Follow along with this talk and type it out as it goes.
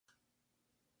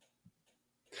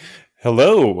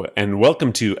Hello, and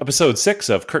welcome to episode 6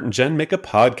 of Kurt and Jen Make a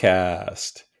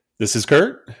Podcast. This is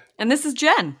Kurt. And this is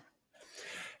Jen.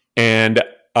 And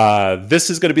this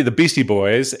is going to be the Beastie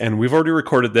Boys, and we've already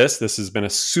recorded this. This has been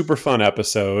a super fun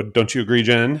episode. Don't you agree,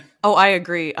 Jen? Oh, I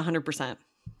agree 100%.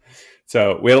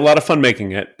 So we had a lot of fun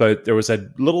making it, but there's a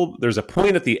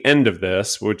point at the end of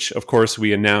this, which, of course,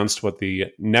 we announced what the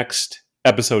next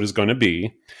episode is going to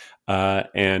be.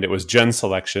 And it was Jen's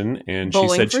selection, and Bowling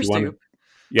she said for she wanted... Soup.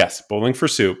 Yes, Bowling for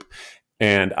Soup.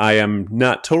 And I am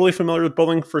not totally familiar with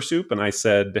Bowling for Soup. And I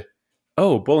said,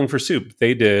 oh, Bowling for Soup.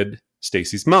 They did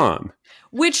Stacy's Mom.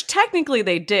 Which technically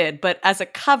they did, but as a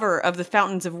cover of the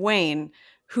Fountains of Wayne,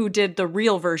 who did the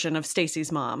real version of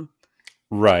Stacy's Mom.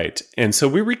 Right. And so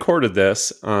we recorded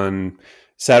this on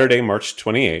Saturday, March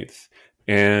 28th.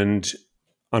 And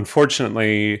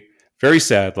unfortunately, very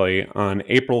sadly, on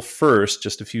April 1st,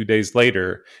 just a few days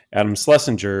later, Adam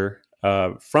Schlesinger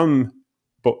from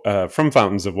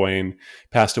Fountains of Wayne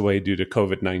passed away due to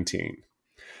COVID-19.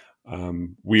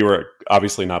 We were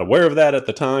obviously not aware of that at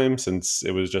the time since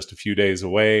it was just a few days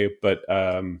away, but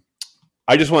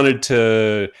I just wanted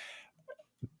to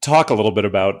talk a little bit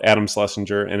about Adam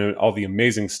Schlesinger and all the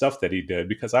amazing stuff that he did,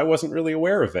 because I wasn't really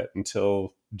aware of it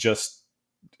until just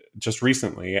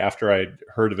recently after I'd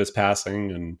heard of his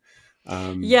passing.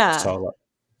 And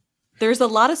there's a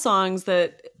lot of songs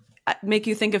that make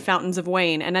you think of Fountains of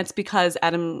Wayne, and that's because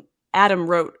Adam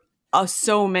wrote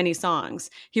so many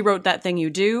songs. He wrote That Thing You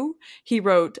Do. He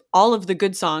wrote all of the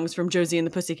good songs from Josie and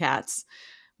the Pussycats,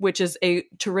 which is a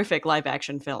terrific live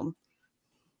action film.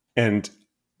 And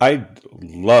I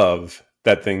love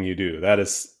That Thing You Do. That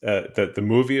is the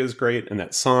movie is great, and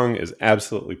that song is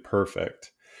absolutely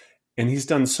perfect. And he's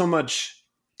done so much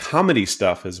comedy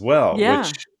stuff as well,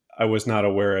 which I was not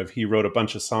aware of. He wrote a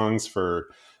bunch of songs for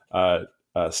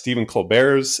Stephen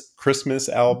Colbert's Christmas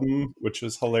album, which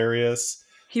was hilarious.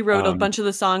 He wrote a bunch of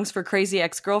the songs for Crazy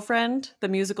Ex-Girlfriend, the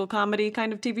musical comedy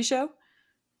kind of TV show.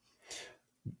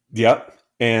 Yep.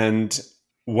 And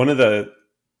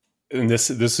this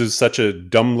is such a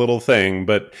dumb little thing,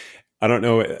 but I don't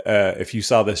know if you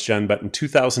saw this, Jen, but in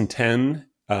 2010,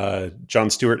 Jon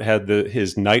Stewart had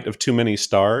his Night of Too Many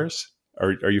Stars.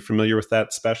 Are you familiar with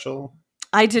that special?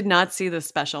 I did not see this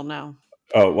special, no.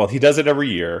 Oh, well, he does it every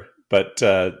year. But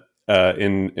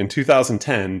in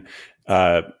 2010,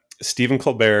 Stephen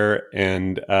Colbert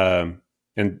and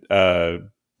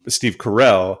Steve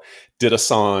Carell did a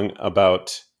song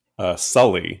about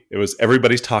Sully. It was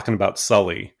Everybody's Talking About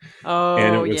Sully. Oh,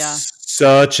 and it was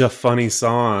such a funny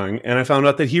song. And I found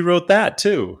out that he wrote that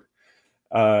too.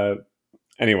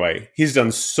 Anyway, he's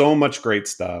done so much great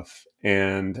stuff.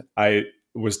 And I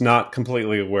was not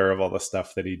completely aware of all the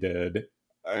stuff that he did.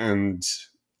 And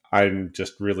I'm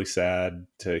just really sad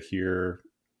to hear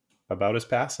about his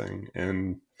passing.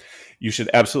 And you should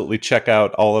absolutely check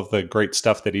out all of the great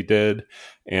stuff that he did.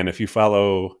 And if you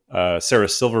follow Sarah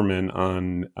Silverman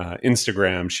on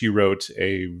Instagram, she wrote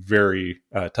a very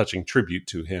touching tribute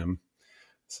to him.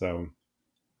 So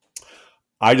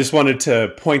I just wanted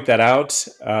to point that out.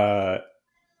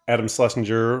 Adam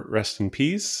Schlesinger, rest in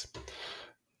peace.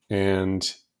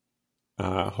 And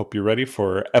hope you're ready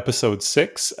for episode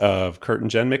 6 of Kurt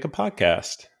and Jen Make a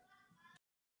Podcast.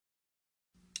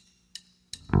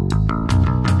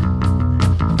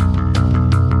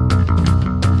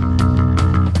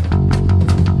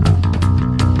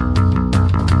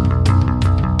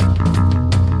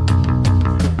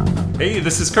 Hey,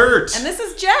 this is Kurt. And this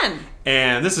is Jen.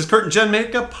 And this is Kurt and Jen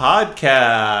Make a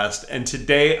Podcast. And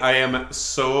today I am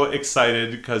so excited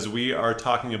because we are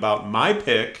talking about my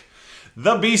pick,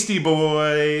 the Beastie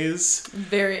Boys.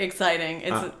 Very exciting.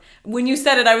 When you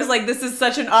said it, I was like, this is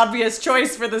such an obvious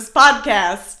choice for this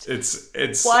podcast.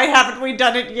 It's why haven't we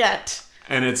done it yet?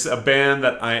 And it's a band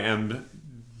that I am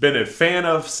been a fan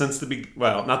of since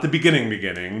not the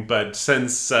beginning, but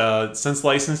since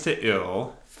License to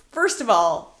Ill. First of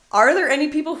all, are there any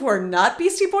people who are not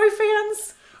Beastie Boy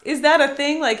fans? Is that a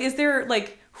thing? Like, is there,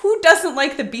 like, who doesn't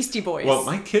like the Beastie Boys? Well,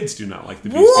 my kids do not like the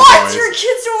Beastie Boys. What? Your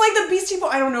kids don't like the Beastie Boys?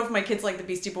 I don't know if my kids like the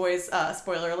Beastie Boys.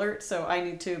 Spoiler alert. So I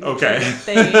need to make sure that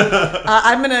they...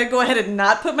 I'm going to go ahead and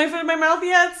not put my foot in my mouth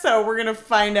yet. So we're going to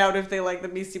find out if they like the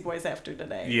Beastie Boys after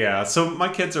today. Yeah. So my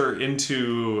kids are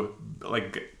into,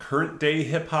 like, current day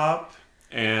hip hop.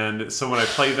 And so when I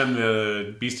play them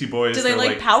the Beastie Boys... Do they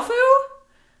like Powfu?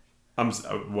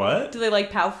 What? Do they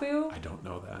like Powfu? I don't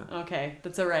know that. Okay.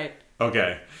 That's all right.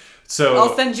 Okay. So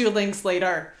I'll send you links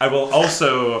later. I will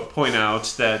also point out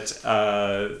that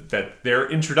that their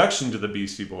introduction to the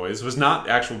Beastie Boys was not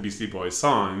actual Beastie Boys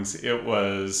songs. It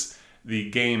was the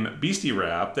game Beastie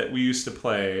Rap that we used to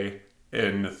play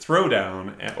in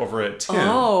Throwdown over at Tim.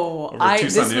 Oh, over at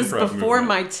Tucson this was Improv before Movement.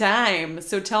 my time.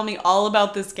 So tell me all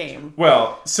about this game.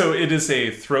 Well, so it is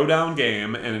a Throwdown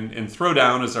game, and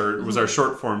Throwdown was our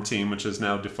short form team, which is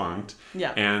now defunct.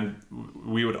 Yeah. And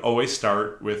we would always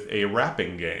start with a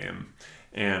rapping game.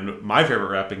 And my favorite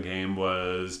rapping game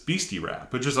was Beastie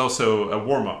Rap, which is also a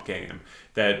warm up game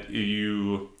that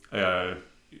you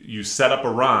set up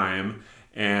a rhyme,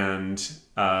 and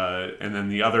then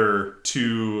the other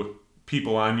two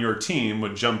people on your team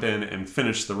would jump in and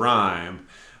finish the rhyme.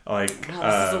 Like,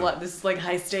 Wow, this is a lot. This is like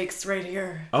high stakes right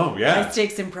here. Oh yeah, high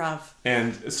stakes improv.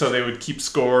 And so they would keep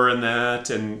score in that,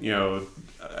 and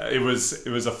it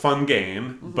was a fun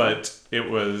game, but it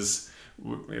was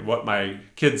what my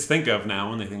kids think of now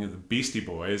when they think of the Beastie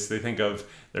Boys. They think of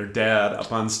their dad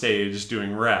up on stage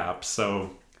doing rap.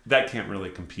 So that can't really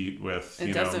compete with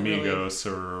Migos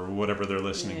or whatever they're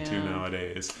listening to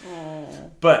nowadays.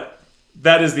 Oh. But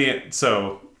that is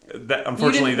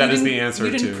unfortunately that is the answer.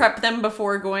 You didn't prep them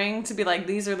before going to be like,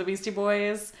 these are the Beastie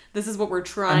Boys. This is what we're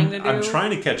trying to do. I'm trying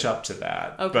to catch up to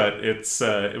that, but it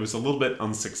was a little bit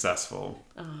unsuccessful.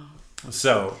 Oh.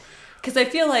 So. Because I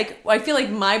feel like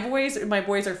my boys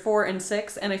are 4 and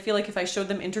 6, and I feel like if I showed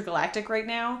them Intergalactic right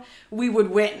now, we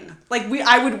would win.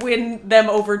 I would win them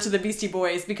over to the Beastie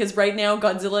Boys, because right now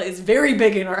Godzilla is very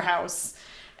big in our house,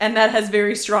 and that has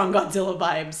very strong Godzilla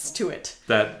vibes to it.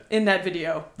 In that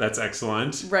video. That's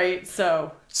excellent. Right.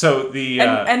 So the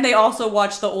and they also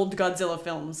watch the old Godzilla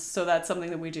films, so that's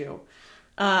something that we do.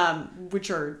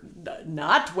 Which are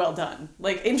not well done.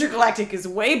 Like, Intergalactic is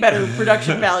way better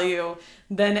production value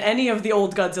than any of the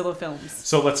old Godzilla films.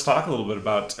 So let's talk a little bit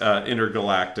about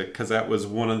Intergalactic, because that was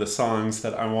one of the songs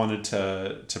that I wanted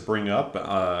to bring up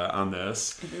on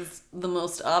this. It is the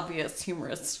most obvious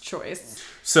humorous choice.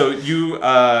 So you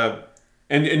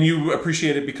and you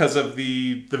appreciate it because of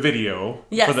the video,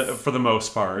 yes, for the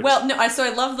most part. Well, no, so I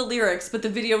love the lyrics, but the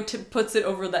video puts it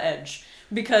over the edge.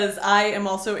 Because I am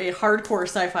also a hardcore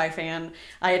sci-fi fan.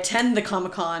 I attend the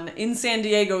Comic-Con in San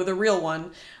Diego, the real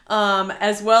one,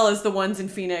 as well as the ones in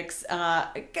Phoenix,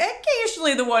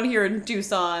 occasionally the one here in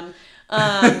Tucson.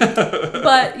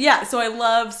 But yeah, so I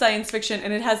love science fiction,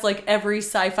 and it has like every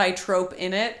sci-fi trope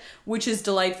in it, which is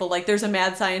delightful. Like, there's a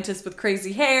mad scientist with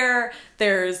crazy hair.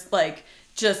 There's like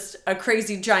just a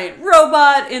crazy giant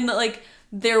robot in the, like,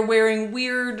 they're wearing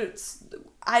weird...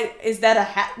 is that a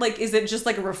hat? Like, is it just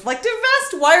like a reflective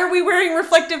vest? Why are we wearing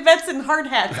reflective vests and hard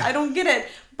hats? I don't get it.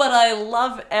 But I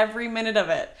love every minute of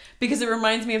it because it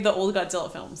reminds me of the old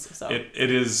Godzilla films. So it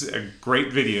is a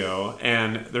great video,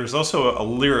 and there's also a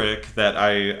lyric that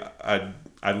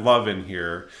I love in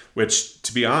here, which,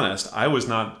 to be honest, I was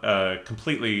not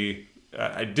completely...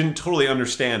 I didn't totally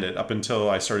understand it up until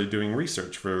I started doing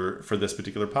research for this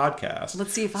particular podcast.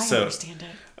 Let's see if I understand it.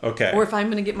 Okay. Or if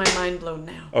I'm going to get my mind blown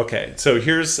now. Okay. So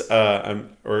here's, we're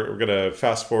going to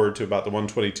fast forward to about the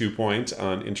 122 point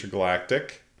on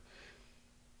Intergalactic.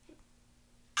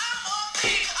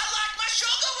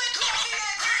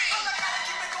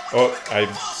 Oh, I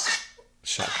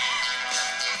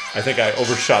think I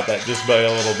overshot that just by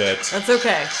a little bit. That's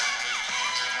okay.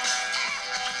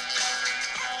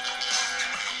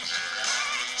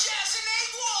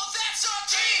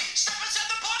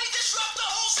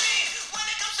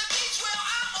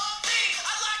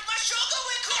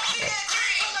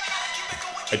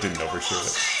 I didn't overshoot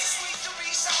it.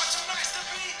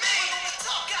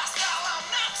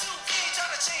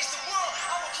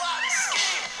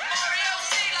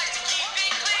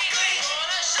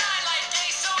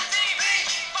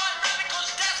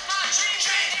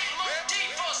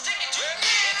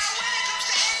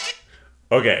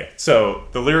 Okay, so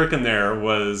the lyric in there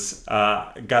was,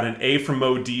 got an A from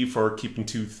Mo D for keeping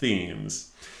two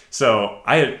themes. So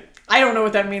I don't know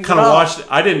what that means. Kind of watched.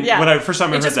 I didn't. Yeah. When I first time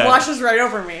I heard that, it just washes right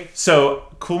over me. So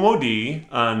Kool Moe Dee,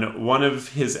 on one of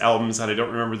his albums, and I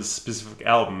don't remember the specific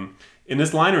album, in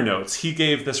his liner notes, he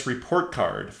gave this report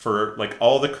card for like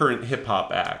all the current hip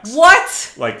hop acts.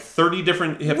 What? Like 30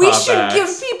 different hip hop acts. We should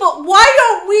give people. Why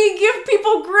don't we give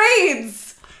people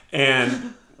grades?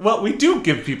 And well, we do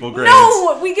give people grades.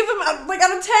 No, we give them like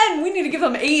out of 10. We need to give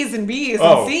them A's and B's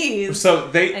and C's. So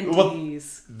they and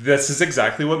D's. This is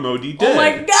exactly what Mo Dee did. Oh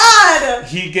my god!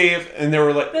 He gave, and there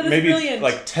were like maybe brilliant.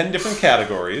 Like 10 different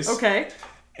categories. Okay.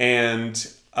 And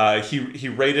he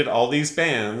rated all these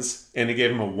bands, and he gave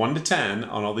them a 1 to 10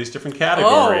 on all these different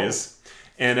categories. Oh.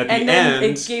 And at the end,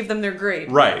 it gave them their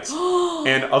grade. Right.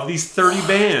 And of these 30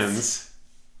 bands,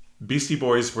 Beastie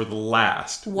Boys were the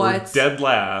last. What? Were dead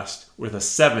last with a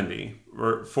 70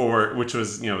 which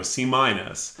was, a C-.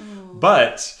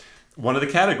 But one of the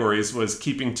categories was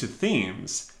keeping to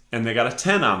themes. and they got a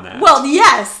 10 on that. Well,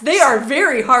 yes, they are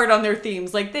very hard on their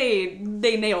themes. Like they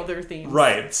nail their themes.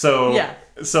 Right. So yeah.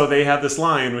 So they have this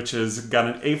line which is got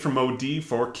an A from OD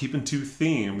for keeping two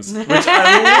themes, which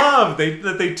I love.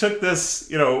 They took this,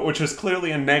 which was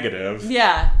clearly a negative.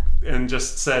 Yeah. And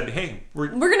just said, hey, we're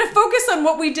going to focus on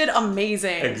what we did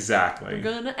amazing. Exactly. We're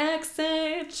going to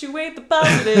accentuate the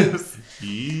positives.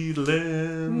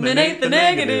 Eliminate the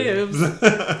negatives.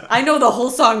 I know the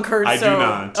whole song, Kurt. I do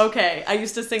not. Okay. I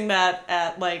used to sing that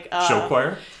at show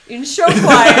choir? In show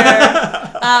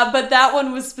choir. But that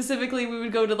one was specifically, we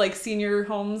would go to senior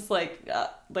homes, like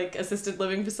assisted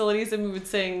living facilities, and we would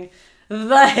sing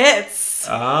the hits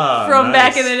from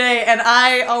back in the day, and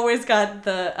I always got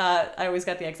the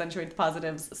accentuate the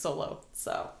positives solo.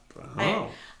 So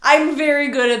I'm very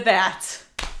good at that.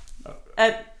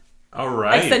 All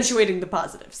right, accentuating the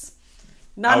positives,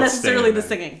 not necessarily the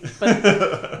singing, but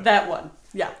that one.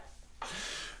 Yeah.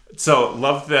 So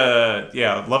love the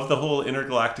whole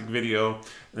Intergalactic video.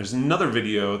 There's another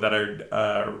video that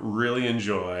I really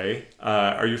enjoy.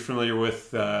 Are you familiar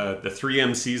with the 3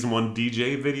 MCs and 1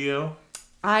 DJ video?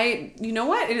 You know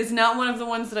what? It is not one of the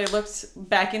ones that I looked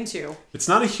back into. It's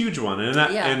not a huge one,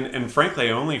 and frankly,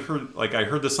 I only heard I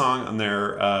heard the song on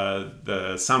their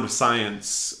the Sound of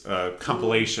Science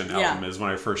compilation album is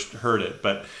when I first heard it.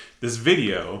 But this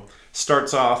video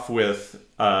starts off with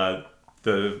the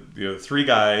 3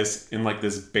 guys in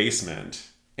this basement,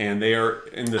 and they are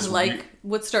in this.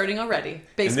 What's starting already.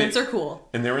 Basements are cool,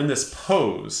 and they're in this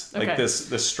pose,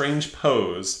 this strange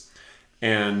pose.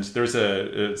 And there's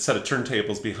a set of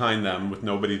turntables behind them with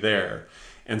nobody there.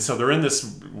 And so they're in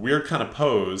this weird kind of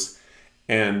pose,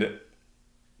 and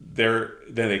then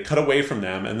they cut away from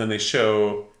them, and then they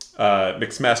show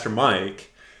Mixmaster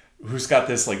Mike, who's got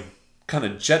this kind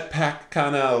of jetpack,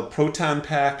 kind of proton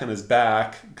pack on his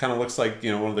back, kind of looks like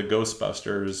one of the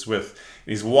Ghostbusters.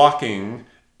 He's walking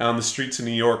on the streets of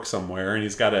New York somewhere, and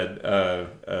he's got a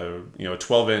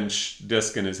 12-inch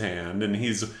disc in his hand, and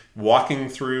he's walking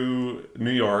through New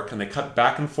York, and they cut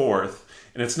back and forth,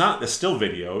 and it's not a still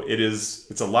video,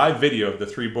 it's a live video of the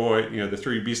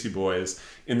 3 Beastie Boys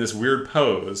in this weird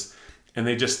pose, and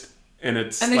they just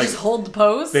hold the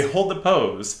pose. They hold the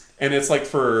pose, and it's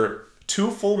for 2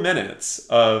 full minutes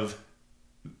of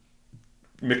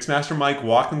Mixmaster Mike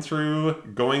walking through,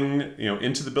 going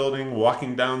into the building,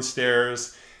 walking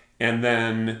downstairs. And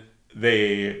then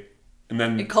it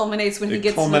culminates when he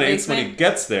gets to the basement. When he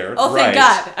gets there. Oh, thank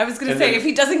God! I was gonna say if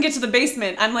he doesn't get to the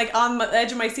basement, I'm on the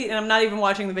edge of my seat and I'm not even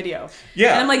watching the video.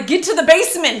 Yeah, and I'm get to the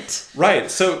basement. Right.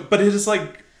 So, but it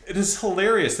is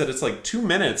hilarious that it's 2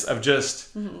 minutes of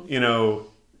just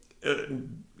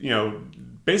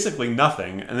basically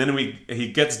nothing, and then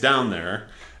he gets down there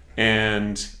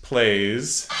and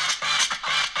plays.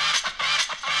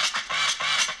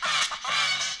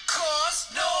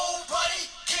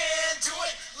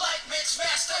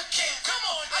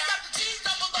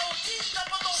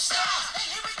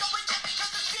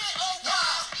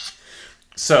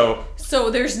 So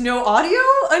there's no audio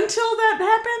until that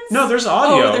happens? No, there's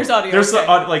audio. Oh, there's audio. There's the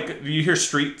audio, you hear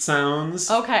street sounds.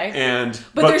 Okay.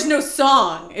 But there's no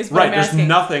song, is what I'm asking. There's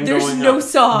nothing going on. There's no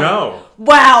song. No.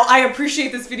 Wow, I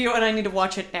appreciate this video and I need to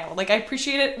watch it now. I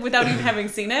appreciate it without even having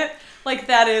seen it.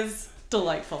 That is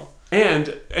delightful.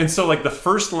 And so the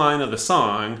first line of the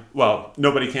song, well,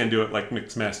 nobody can do it like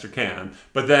Mixmaster can,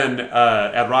 but then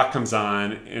Ad Rock comes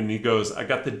on and he goes, I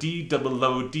got the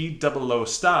D-double-O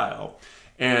style.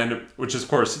 And which of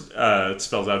course it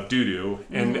spells out doo-doo.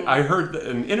 And I heard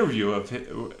an interview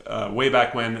of way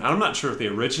back when. I'm not sure if they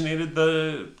originated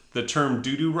the term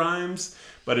doo-doo rhymes,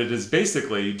 but it is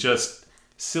basically just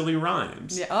silly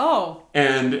rhymes. Yeah. Oh.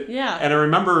 And I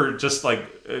remember just back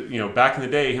in the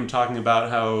day, him talking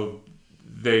about how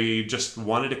they just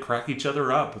wanted to crack each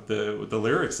other up with the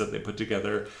lyrics that they put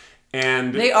together.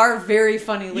 And they are very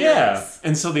funny lyrics. Yeah,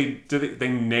 and so they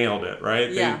nailed it,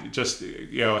 right? Yeah. They just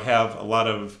have a lot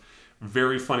of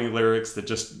very funny lyrics that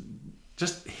just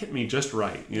hit me just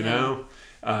right, you know.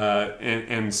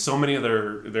 And so many of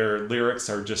their lyrics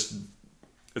are just,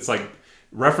 it's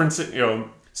referencing,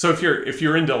 So if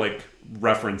you're into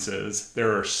references,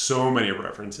 there are so many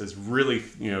references, really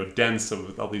dense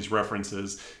with all these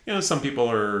references. Some people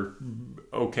are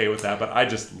okay with that, but I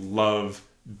just love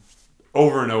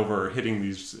over and over hitting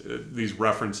these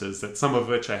references that some of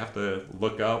which I have to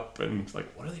look up and what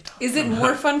are they talking about? Is it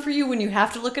more fun for you when you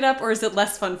have to look it up, or is it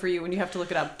less fun for you when you have to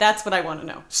look it up? That's what I want to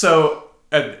know. So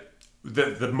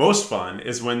the most fun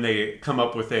is when they come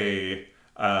up with an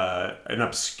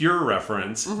obscure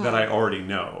reference that I already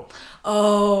know.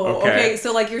 Oh, okay.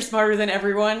 So you're smarter than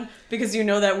everyone because you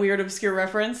know that weird obscure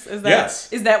reference? Is that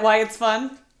yes. Is that why it's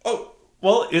fun? Oh,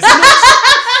 Well, isn't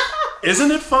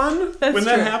it fun That's when true.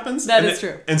 that happens? That is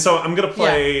true. And so I'm gonna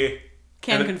play.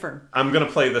 Can confirm. I'm gonna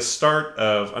play the start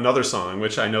of another song,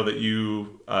 which I know that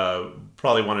you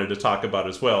probably wanted to talk about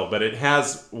as well. But it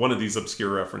has one of these obscure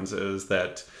references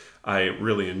that I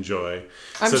really enjoy.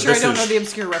 I'm sure I don't know the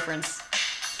obscure reference.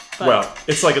 But. Well,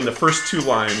 it's like in the first two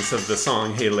lines of the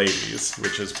song "Hey Ladies,"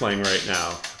 which is playing right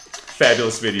now.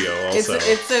 Fabulous video, also.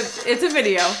 It's a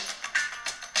video.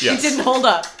 Yes. It didn't hold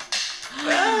up.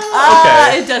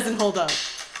 Okay. It doesn't hold up.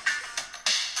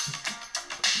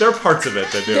 There are parts of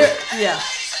it that do. Yeah.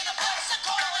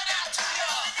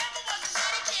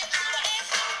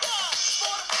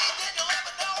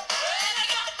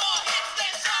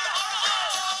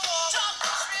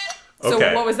 So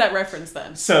Okay. what was that reference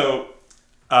then? So,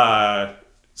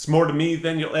 it's more to me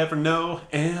than you'll ever know,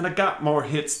 and I got more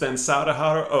hits than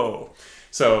Sadahara O.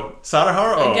 So,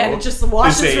 Sadahara O... Again, it just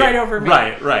washes right over me.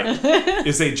 Right.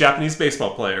 Is a Japanese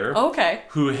baseball player Okay.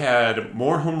 who had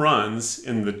more home runs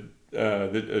in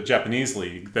the Japanese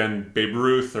league than Babe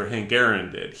Ruth or Hank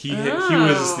Aaron did. He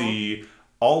was the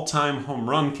all-time home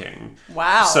run king.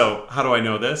 Wow. So, how do I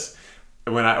know this?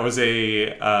 When I was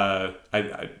I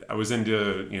was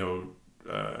into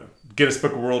Guinness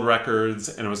Book of World Records,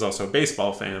 and I was also a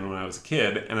baseball fan when I was a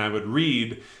kid, and I would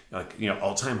read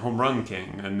all-time home run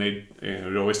king, and they'd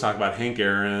always talk about Hank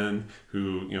Aaron,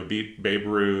 who beat Babe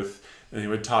Ruth, and they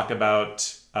would talk about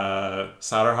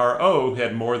Sadahara O, who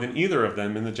had more than either of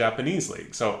them in the Japanese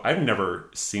league. So I've never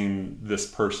seen this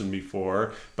person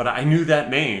before, but I knew that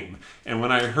name, and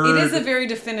when I heard it is a very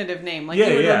definitive name. You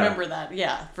would remember that.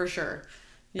 Yeah, for sure.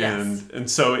 Yes.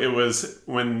 And so it was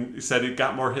when he said it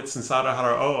got more hits than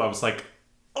Sadahara O, I was like,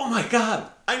 oh my God,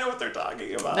 I know what they're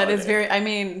talking about. That is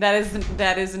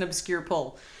that is an obscure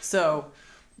pull. So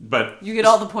but you get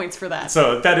all the points for that.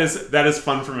 So that is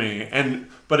fun for me.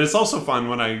 But it's also fun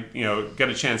when I get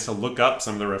a chance to look up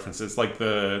some of the references, like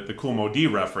the Kool Moe Dee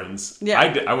reference. Yeah.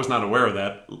 I was not aware of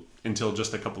that until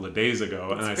just a couple of days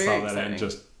ago, and I saw that and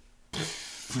just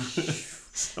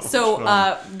So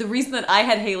the reason that I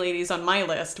had Hey Ladies on my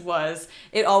list was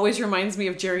it always reminds me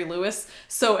of Jerry Lewis.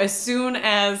 So as soon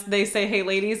as they say Hey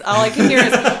Ladies, all I can hear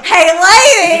is Hey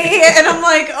Lady! And I'm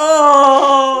like,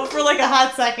 oh, for like a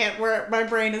hot second where my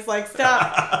brain is like,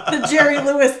 stop the Jerry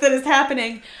Lewis that is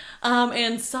happening.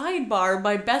 And sidebar,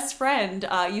 my best friend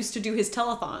used to do his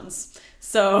telethons.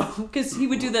 So, because he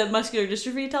would do the muscular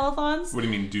dystrophy telethons. What do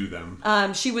you mean, do them?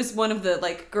 She was one of the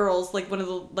girls, one of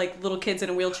the little kids in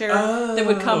a wheelchair that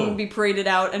would come and be paraded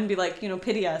out and be like,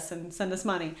 pity us and send us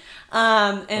money.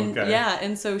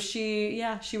 And so she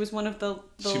was one of the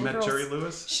She met girls. Jerry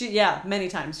Lewis? Many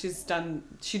times.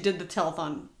 She did the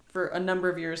telethon for a number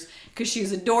of years because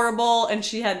she's adorable and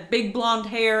she had big blonde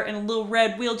hair and a little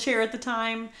red wheelchair at the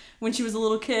time when she was a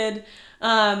little kid.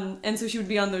 And so she would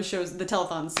be on those shows, the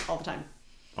telethons, all the time.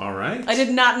 All right. I did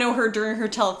not know her during her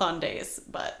telethon days,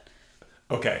 but...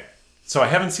 Okay. So I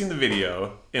haven't seen the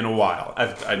video in a while.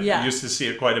 I used to see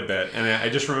it quite a bit. And I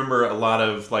just remember a lot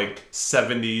of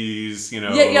 70s,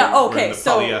 Okay, the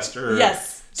polyester.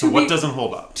 Yes. So what doesn't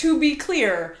hold up? To be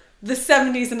clear, the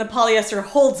 70s and the polyester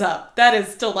holds up. That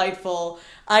is delightful.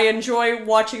 I enjoy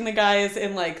watching the guys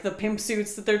in the pimp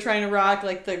suits that they're trying to rock,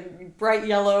 the bright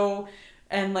yellow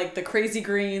and the crazy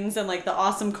greens and the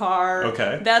awesome car.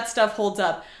 Okay. That stuff holds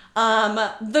up.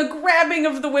 The grabbing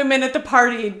of the women at the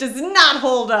party does not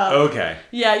hold up. Okay.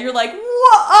 Yeah, you're like,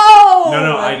 whoa!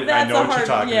 No, I know what you're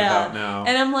talking about now.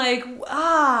 And I'm like,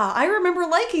 I remember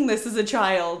liking this as a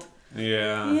child.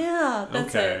 Yeah. Yeah,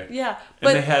 that's it. Yeah.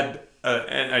 And they had,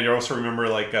 and I also remember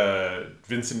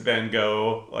Vincent Van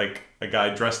Gogh, a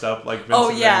guy dressed up like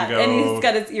Vincent Van Gogh. And he's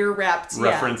got his ear wrapped.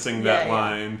 Referencing that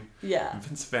line. Yeah.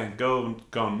 Vincent Van Gogh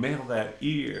gonna mail that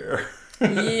ear.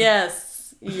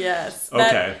 Yes.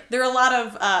 Okay. There are a lot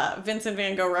of Vincent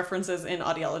Van Gogh references in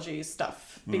audiology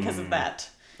stuff because of that.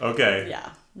 Okay.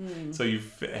 Yeah. So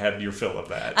you've had your fill of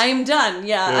that. I am done.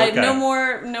 Yeah. Okay. No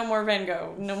more Van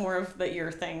Gogh. No more of the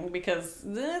ear thing because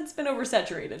it's been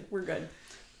oversaturated. We're good.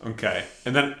 Okay.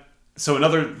 And then, so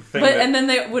another thing. And then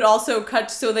they would also cut.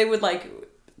 So they would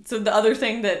so the other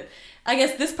thing that I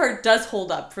guess this part does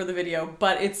hold up for the video,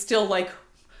 but it's still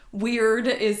weird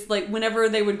is whenever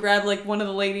they would grab one of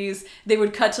the ladies, they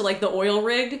would cut to the oil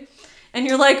rig. And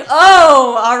you're like,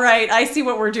 oh, all right, I see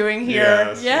what we're doing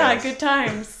here. Yes. Good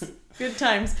times. Good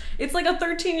times. It's a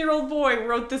 13-year-old boy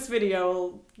wrote this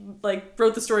video,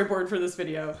 wrote the storyboard for this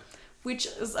video, which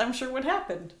is, I'm sure, what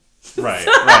happened. Right,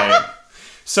 right.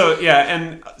 So, yeah,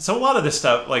 and so a lot of this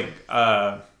stuff,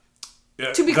 to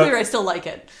be clear, I still like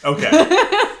it. Okay.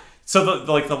 So,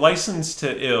 the license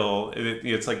to ill,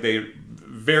 it's they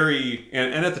very,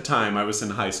 and at the time I was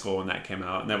in high school when that came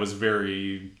out, and that was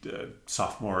very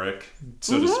sophomoric,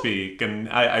 so to speak. And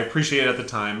I appreciate it at the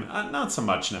time, not so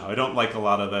much now. I don't like a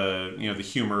lot of the the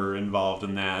humor involved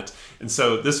in that. And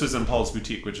so this was in Paul's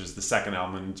Boutique, which is the second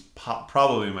album, and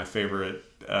probably my favorite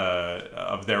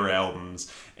of their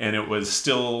albums. And it was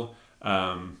still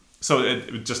so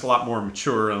it was just a lot more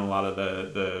mature in a lot of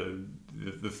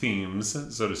the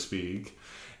themes, so to speak.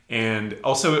 And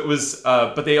also it was,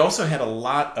 but they also had a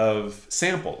lot of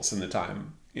samples in the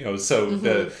time, so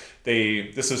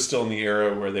this was still in the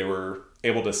era where they were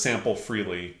able to sample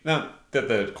freely. Not that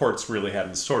the courts really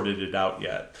hadn't sorted it out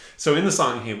yet. So in the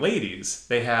song, Hey Ladies,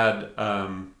 they had,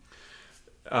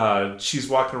 she's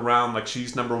walking around like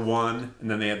she's number one.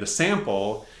 And then they had the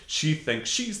sample, She Thinks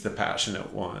She's the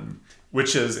Passionate One,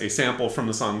 which is a sample from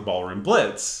the song Ballroom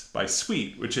Blitz by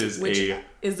Sweet, which is a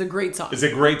great song. Is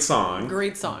a great song.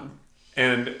 Great song.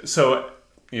 And so,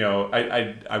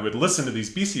 I would listen to these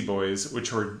Beastie Boys,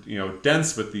 which were,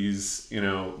 dense with these,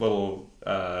 little,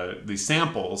 these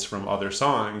samples from other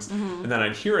songs. Mm-hmm. And then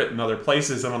I'd hear it in other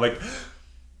places and I'm like,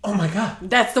 oh my God.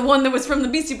 That's the one that was from the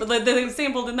Beastie Boys, that they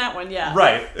sampled in that one, yeah.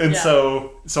 Right. And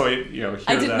so I, hear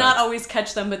I did not always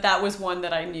catch them, but that was one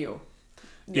that I knew.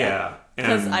 Yeah.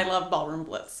 Because I love Ballroom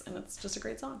Blitz, and it's just a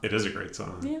great song. It is a great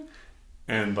song. Yeah.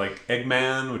 And like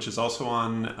Eggman, which is also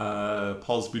on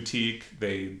Paul's Boutique,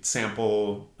 they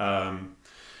sample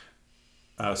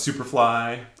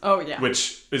Superfly. Oh yeah.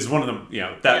 Which is one of them.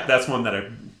 That's one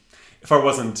that if I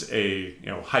wasn't a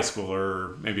high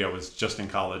schooler, maybe I was just in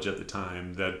college at the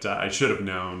time, that I should have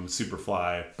known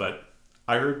Superfly, but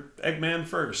I heard Eggman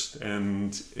first,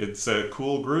 and it's a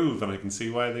cool groove, and I can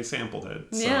see why they sampled it.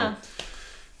 So, yeah.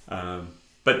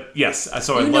 But yes,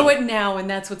 so I know it now, and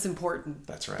that's what's important.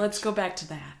 That's right. Let's go back to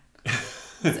that.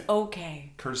 It's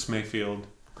okay. Curtis Mayfield,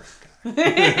 great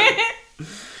guy.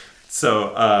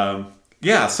 So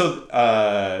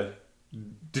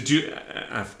did you?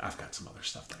 I've got some other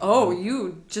stuff.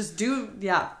 You just do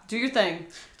your thing.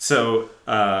 So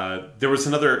there was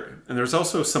another, and there's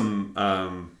also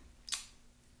some.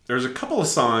 There's a couple of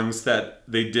songs that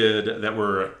they did that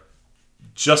were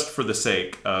just for the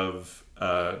sake of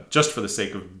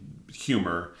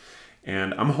humor,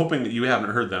 and I'm hoping that you haven't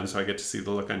heard them, so I get to see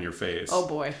the look on your face. Oh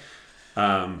boy.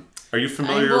 Are you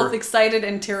familiar? I'm both excited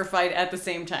and terrified at the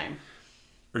same time.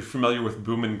 Are you familiar with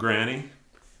Boomin' Granny?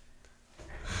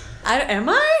 Am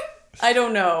I? I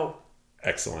don't know.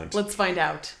 Excellent. Let's find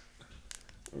out.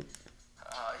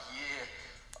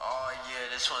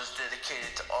 This one's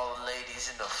dedicated to all the ladies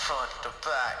in the front, the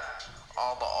back,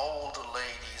 all the older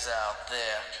ladies out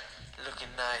there. Looking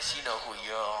nice, you know who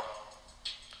you are.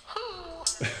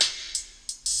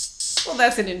 Well,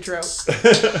 that's an intro. I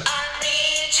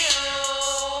need you,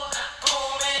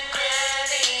 Boomin'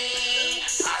 Granny.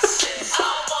 I said I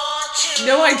want you.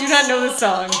 No, I do not know this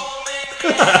song.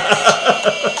 Boomin' Granny.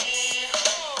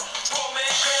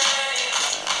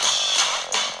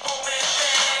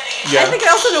 Yeah. I think I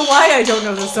also know why I don't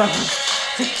know this song.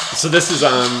 So this is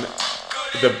on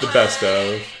the best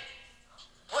of.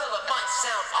 Well, it might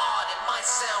sound odd, it might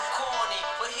sound corny,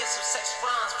 but here's some sex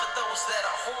rhymes for those that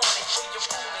are horny. For your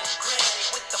booming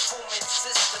granny with the booming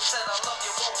system, said I love you,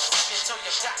 won't leave you till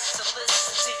you got to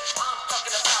listen. See, I'm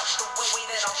talking about the way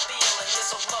that I'm feeling. You're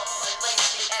so lovely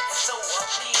lately and so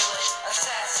appealing. A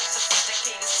sassy,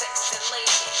 sophisticated, sexy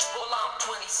lady. Well, I'm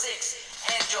 26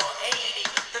 and you're 80.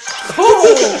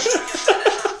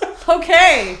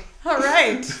 Okay. All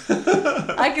right.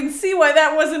 I can see why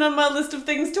that wasn't on my list of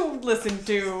things to listen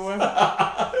to.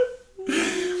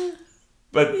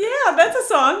 But yeah, that's a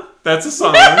song. That's a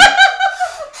song.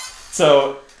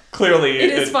 So clearly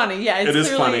it is funny. Yeah, it is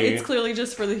funny. It's clearly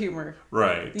just for the humor.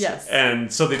 Right. Yes.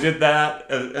 And so they did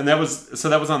that, and that was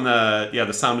on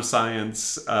the Sound of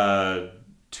Science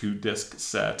 2-disc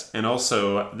set, and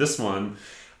also this one,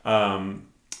 and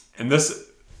this.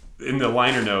 In the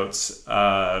liner notes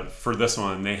for this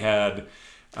one, they had...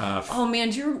 oh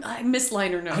man, I miss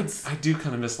liner notes. I do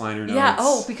kind of miss liner notes.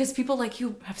 Yeah, because people like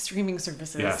you have streaming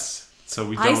services. Yes, so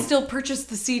we don't... I still purchase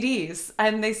the CDs,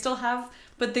 and they still have...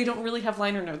 But they don't really have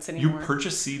liner notes anymore. You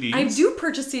purchase CDs? I do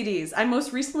purchase CDs. I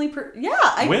most recently...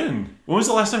 When? When was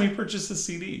the last time you purchased a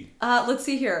CD? Let's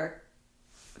see here.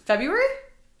 February?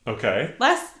 Okay.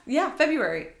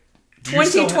 February.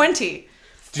 2020.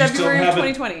 February of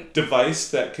 2020. A device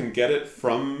that can get it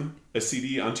from a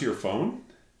CD onto your phone?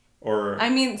 Or I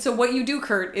mean, so what you do,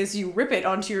 Kurt, is you rip it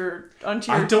onto your...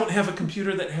 I don't have a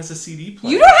computer that has a CD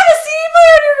player. You don't have a CD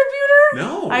player on your computer?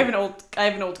 No. I have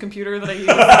an old computer that I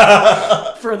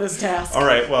use for this task. All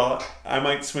right. Well, I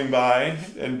might swing by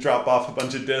and drop off a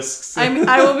bunch of discs.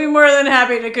 I will be more than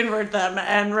happy to convert them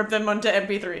and rip them onto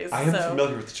MP3s. I am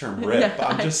familiar with the term rip. Yeah,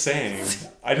 I'm just saying.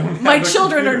 I don't have my a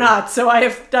children computer. are not, so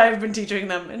I've been teaching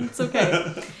them, and it's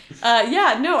okay.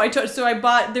 So I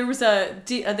bought. There was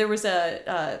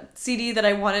a CD that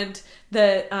I wanted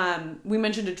that we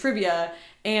mentioned at trivia,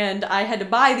 and I had to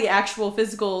buy the actual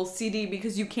physical CD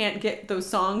because you can't get those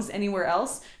songs anywhere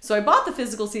else. So I bought the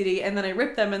physical CD, and then I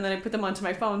ripped them, and then I put them onto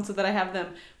my phone so that I have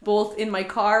them both in my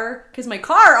car, because my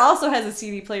car also has a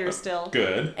CD player still.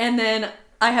 Good. And then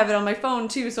I have it on my phone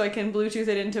too, so I can Bluetooth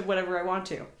it into whatever I want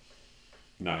to.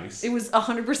 Nice. It was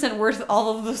 100% worth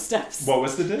all of those steps. What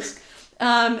was the disc?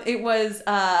 It was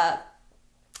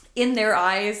In Their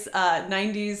Eyes,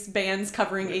 90s bands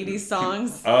covering 80s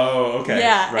songs. Oh, okay.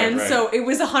 Yeah, Right, and right. so it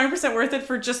was 100% worth it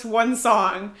for just one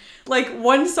song. Like,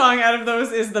 one song out of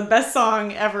those is the best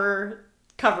song ever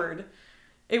covered.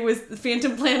 It was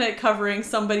Phantom Planet covering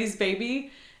Somebody's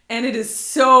Baby, and it is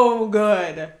so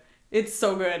good. It's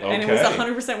so good. And it was Okay.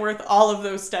 100% worth all of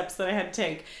those steps that I had to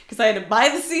take. Because I had to buy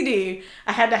the CD,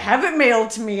 I had to have it mailed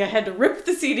to me, I had to rip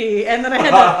the CD, and then I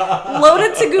had to load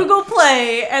it to Google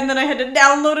Play, and then I had to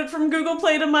download it from Google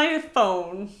Play to my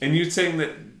phone. And you saying that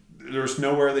there's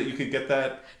nowhere that you could get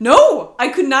that? No! I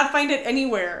could not find it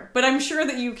anywhere. But I'm sure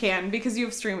that you can, because you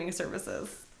have streaming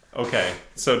services. Okay.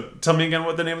 So tell me again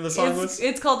what the name of the song was?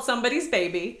 It's called Somebody's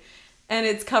Baby, and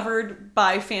it's covered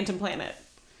by Phantom Planet.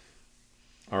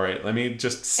 All right. Let me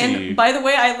just see. And by the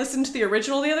way, I listened to the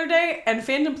original the other day, and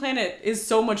Phantom Planet is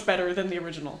so much better than the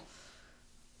original.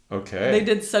 Okay. They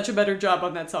did such a better job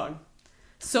on that song.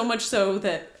 So much so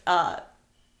that I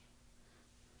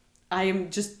am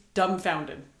just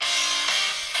dumbfounded.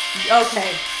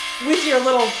 Okay. With your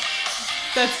little...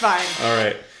 That's fine. All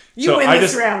right. You So win I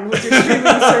this just- round with your streaming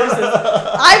services.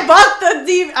 I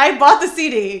bought the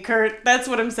CD, Kurt. That's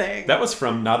what I'm saying. That was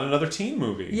from Not Another Teen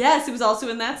Movie. Yes, it was also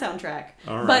in that soundtrack.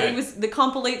 All But right. it was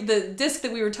the disc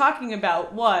that we were talking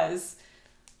about was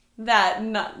that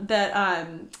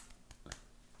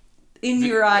In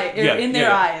Your Eye, or yeah, In Their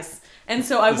yeah. Eyes. And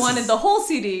so I This wanted is- the whole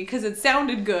CD because it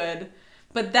sounded good,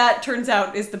 but that turns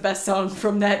out is the best song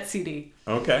from that CD.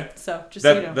 Okay. So just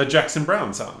so you know. The Jackson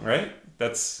Brown song, right?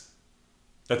 That's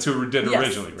who did Yes,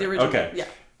 originally. the Right? original, Okay. yeah.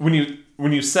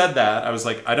 When you said that, I was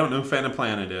like, I don't know who Phantom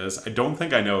Planet is. I don't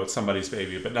think I know it's Somebody's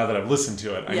Baby, but now that I've listened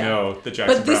to it, I Yeah. know the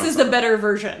Jackson But this Brown is song. the better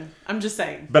version. I'm just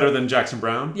saying. Better than Jackson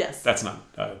Brown? Yes. That's not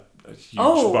a huge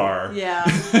bar. yeah.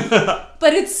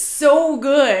 But it's so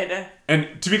good.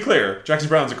 And to be clear, Jackson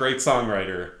Brown's a great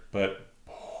songwriter, but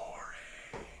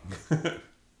boring.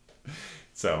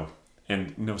 So,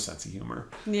 and no sense of humor.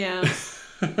 Yeah.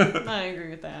 I agree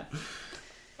with that.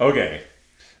 Okay.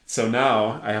 So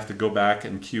now I have to go back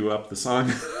and cue up the song.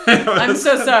 I'm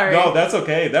so sorry. No, that's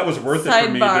okay. That was worth it for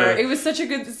me Sidebar. to... It was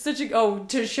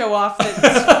to show off that,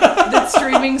 that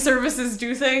streaming services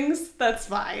do things. That's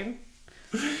fine.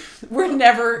 We're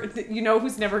never, you know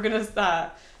who's never going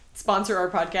to sponsor our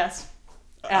podcast?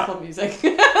 Apple Music.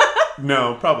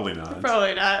 No, probably not.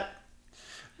 Probably not.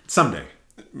 Someday.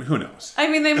 Who knows? I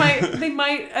mean, they might,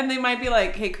 and they might be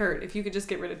like, hey, Kurt, if you could just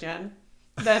get rid of Jen,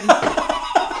 then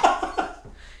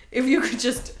if you could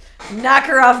just knock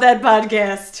her off that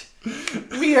podcast,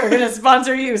 we are going to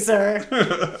sponsor you, sir.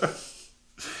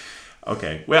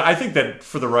 Okay. Well, I think that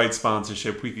for the right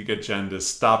sponsorship, we could get Jen to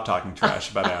stop talking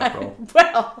trash about Apple.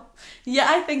 Well, yeah,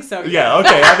 I think so. Yeah,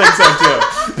 okay. I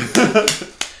think so,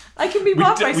 too. I can be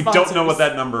bought by We sponsors. don't know what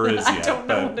that number is I yet. don't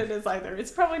know but- what it is either.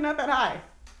 It's probably not that high.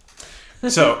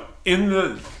 So, in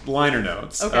the liner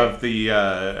notes Okay. of the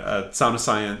Sound of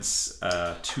Science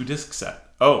 2-disc set.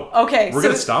 Oh, Okay, We're so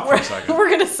going to stop for a second. We're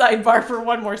going to sidebar for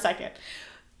one more second.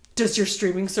 Does your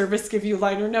streaming service give you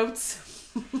liner notes?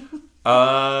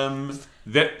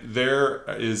 That there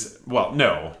is, well,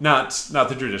 no, not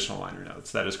the traditional liner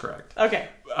notes. That is correct. Okay.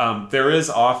 There is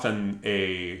often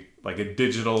a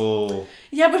digital.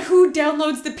 Yeah, but who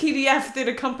downloads the PDF that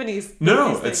accompanies No,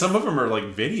 these it's, things? some of them are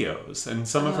like videos, and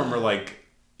some of them are like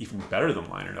even better than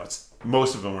liner notes.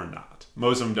 Most of them are not.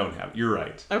 Most of them don't have. You're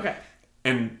right. Okay.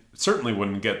 And certainly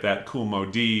wouldn't get that Cool Mo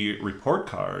D report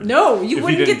card. No, you if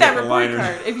wouldn't didn't get that the report liner-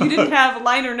 card if you didn't have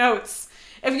liner notes.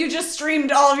 If you just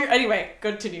streamed all of your... Anyway,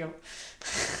 continue.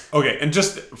 Okay, and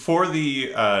just for the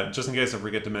just in case I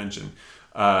forget to mention,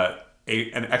 an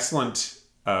excellent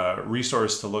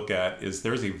resource to look at is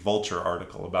there's a Vulture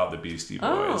article about the Beastie Boys.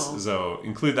 Oh. So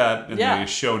include that in Yeah. the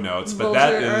show notes. But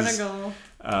Vulture that is article.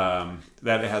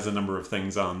 that has a number of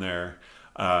things on there.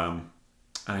 And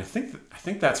I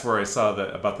think that's where I saw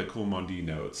that about the Cool Mondi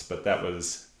notes. But that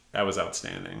was that was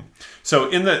outstanding. So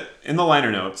in the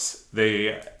liner notes,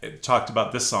 they talked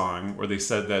about this song where they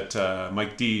said that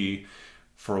Mike D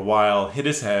for a while hit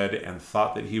his head and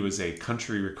thought that he was a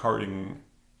country recording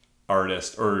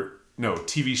artist or no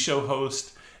TV show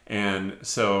host, and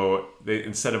so they,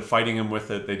 instead of fighting him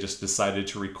with it, they just decided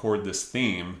to record this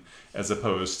theme as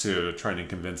opposed to trying to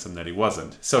convince him that he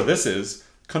wasn't. So this is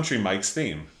Country Mike's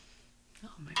theme. Oh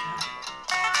my god.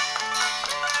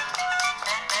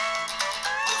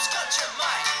 Who's Country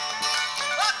Mike?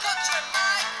 Our Country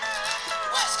Mike.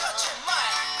 Where's Country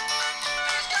Mike?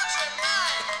 Here's Country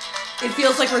Mike. It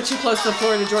feels like we're too close to the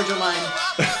Florida Georgia line.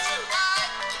 Our Country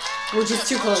Mike. We're just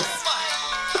too close.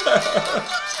 Country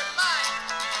Mike.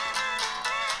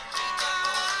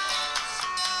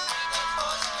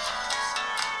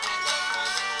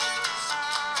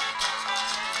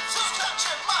 Who's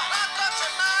Country Mike? Our Country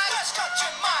Mike. Where's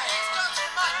Country Mike? Here's Country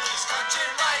Mike. Here's Country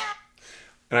Mike.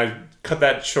 And I cut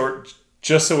that short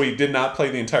just so we did not play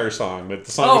the entire song, but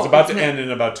the song Oh, was about to it's end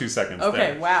in about 2 seconds.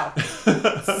 Okay, there. wow.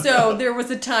 So there was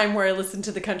a time where I listened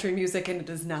to the country music, and it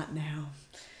is not now.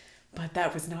 But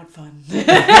that was not fun.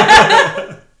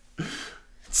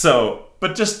 So,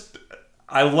 but just,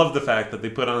 I love the fact that they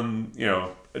put on, you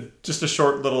know, just a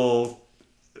short little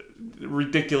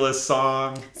ridiculous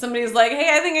song. Somebody's like, hey,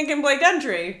 I think I can play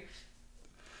country.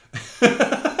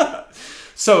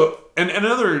 So, and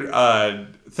another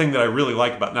thing that I really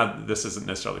like about, not that this isn't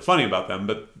necessarily funny about them,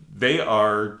 but they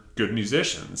are good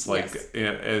musicians. Like Yes.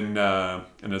 in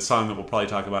a song that we'll probably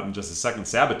talk about in just a second,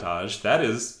 Sabotage, that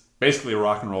is basically a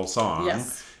rock and roll song.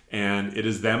 Yes. And it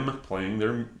is them playing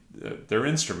their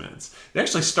instruments. They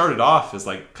actually started off as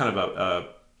like kind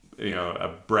of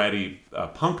a bratty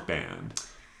punk band.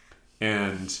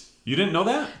 And you didn't know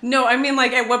that? No, I mean,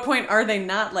 like, at what point are they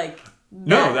not, like,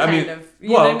 No, that I mean, kind of, you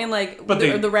know what I mean? Like, but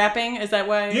the rapping, is that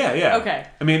why? Yeah, yeah. Okay.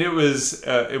 I mean, it was,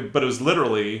 but it was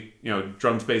literally, you know,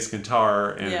 drums, bass,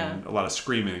 guitar, and Yeah. a lot of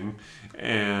screaming,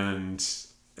 and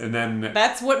then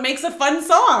That's what makes a fun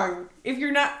song. If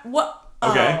you're not, what?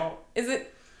 Okay. Oh, is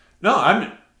it? no,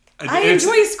 I it's-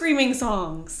 enjoy screaming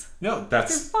songs. No,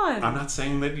 that's They're fun. I'm not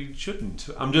saying that you shouldn't.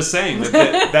 I'm just saying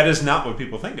that that is not what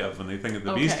people think of when they think of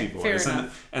the Okay, Beastie fair Boys,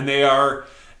 enough. and they are,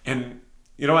 and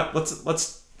you know what?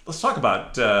 Let's talk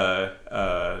about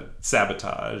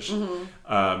Sabotage,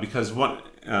 Mm-hmm. because one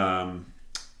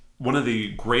of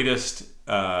the greatest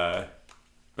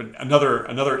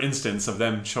another instance of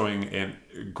them showing a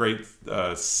great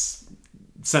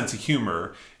sense of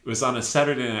humor. It was on a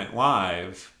Saturday Night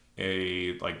Live,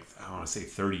 I want to say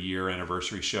 30-year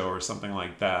anniversary show or something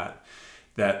like that,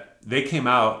 that they came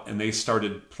out and they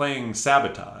started playing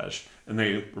Sabotage, and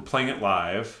they were playing it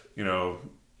live, you know,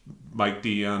 Mike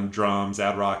D on drums,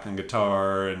 Ad Rock on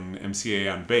guitar, and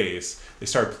MCA on bass. They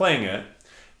started playing it,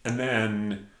 and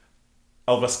then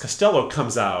Elvis Costello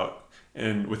comes out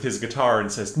and with his guitar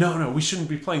and says, "No, we shouldn't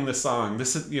be playing this song.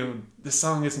 This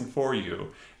song isn't for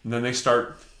you." And then they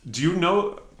start. Do you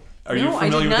know? Are you No, I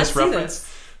familiar did with not this see reference?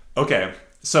 this. Okay,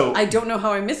 so I don't know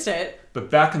how I missed it. but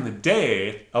back in the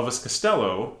day, Elvis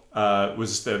Costello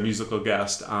was the musical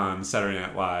guest on Saturday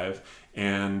Night Live,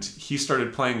 and he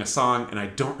started playing a song, and I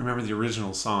don't remember the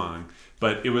original song,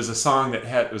 but it was a song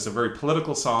it was a very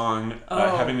political song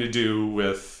having to do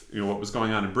with, you know, what was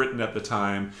going on in Britain at the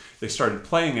time. They started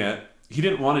playing it. He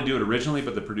didn't want to do it originally,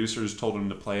 but the producers told him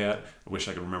to play it. I wish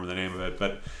I could remember the name of it,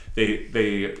 but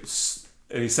he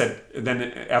said, and then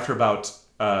after about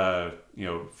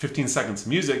 15 seconds of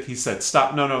music, he said,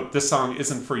 "Stop, no, this song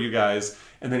isn't for you guys."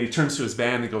 And then he turns to his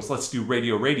band and goes, "Let's do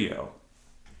Radio Radio."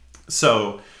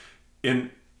 So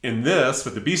in this,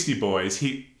 with the Beastie Boys,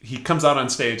 he comes out on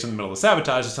stage in the middle of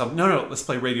Sabotage and tells them, no, let's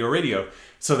play Radio Radio.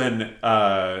 So then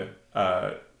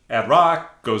Ad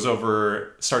Rock goes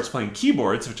over, starts playing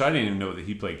keyboards, which I didn't even know that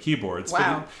he played keyboards.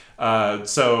 Wow. But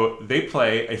so they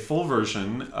play a full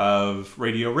version of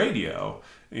Radio Radio,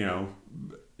 you know,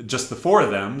 just the four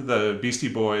of them, the Beastie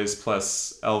Boys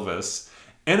plus Elvis,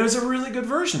 and it was a really good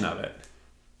version of it.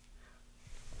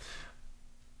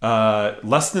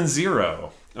 Less Than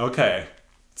Zero. Okay,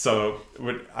 so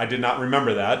I did not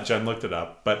remember that. Jen looked it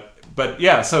up, but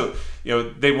yeah. So, you know,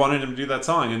 they wanted him to do that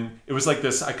song, and it was like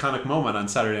this iconic moment on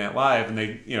Saturday Night Live, and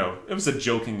they, you know, it was a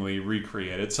jokingly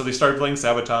recreated. So they started playing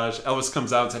Sabotage. Elvis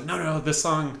comes out and said, no, this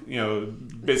song, you know,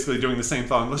 basically doing the same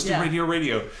song. Let's do Radio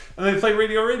Radio, and they play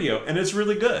Radio Radio, and it's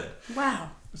really good. Wow.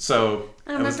 So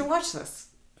I'm gonna have to watch this.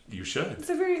 You should. It's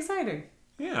very exciting.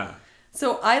 Yeah.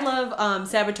 So I love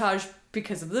Sabotage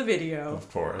because of the video.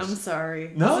 Of course. I'm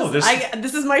sorry. No,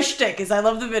 this is my shtick. Is I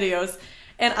love the videos,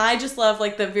 and I just love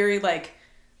like the very like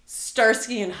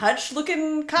Starsky and Hutch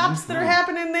looking cops that are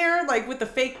happening there, like with the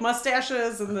fake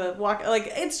mustaches and the walk.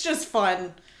 Like, it's just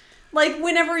fun. Like,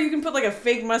 whenever you can put like a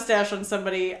fake mustache on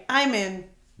somebody, I'm in.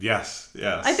 Yes.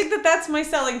 I think that's my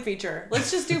selling feature.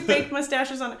 Let's just do fake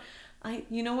mustaches on.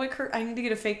 You know what, Kurt? I need to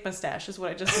get a fake mustache. Is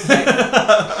what I just decided.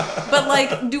 But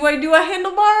like, do I do a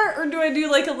handlebar or do I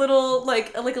do like a little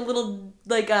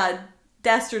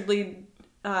dastardly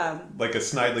like a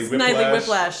snidely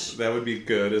whiplash? That would be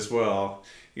good as well.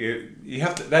 You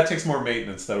have to. That takes more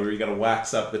maintenance though, where you got to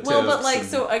wax up the tips. Well, but like,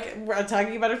 we're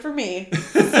talking about it for me.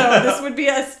 So this would be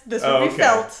be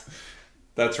felt.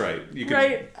 That's right. You can,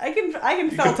 right. I can felt. You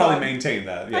can probably maintain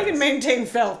that. Yes. I can maintain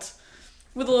felt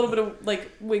with a little bit of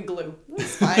like wig glue.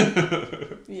 It's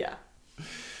fine. Yeah.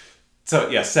 So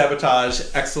yeah,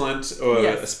 Sabotage, excellent.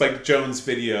 Yes. Spike Jonze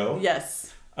video.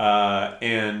 Yes.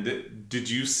 And did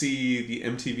you see the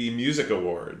MTV Music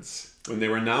Awards when they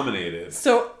were nominated?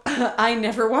 So I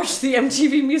never watched the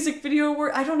MTV Music Video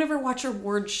Award. I don't ever watch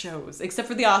award shows except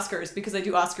for the Oscars because I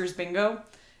do Oscars bingo,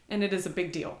 and it is a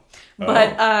big deal. Oh.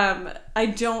 But I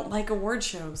don't like award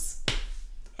shows.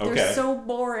 Okay. They're so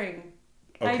boring.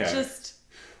 Okay.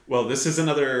 Well, this is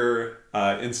another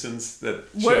instance that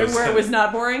shows where it was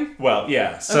not boring. Well,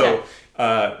 yeah. So,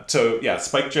 okay.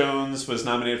 Spike Jonze was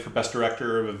nominated for Best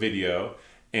Director of a Video,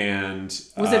 and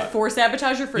was it for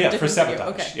Sabotage or for a different for Sabotage?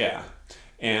 video? Okay. Yeah,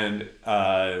 and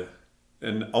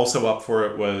also up for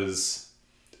it was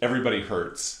Everybody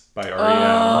Hurts by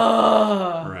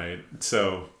R.E.M. Right.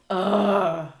 So.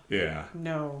 Yeah.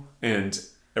 No. And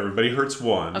Everybody Hurts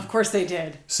won. Of course they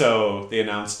did. So they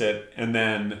announced it, and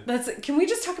then can we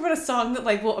just talk about a song that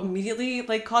like will immediately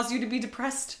like cause you to be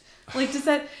depressed? Like, does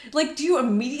that do you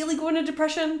immediately go into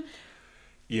depression?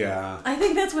 Yeah. I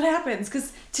think that's what happens.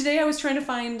 Because today I was trying to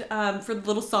find, for the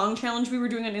little song challenge we were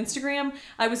doing on Instagram,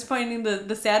 I was finding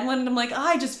the sad one, and I'm like,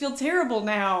 I just feel terrible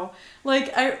now. Like,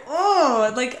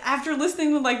 after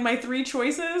listening to, like, my 3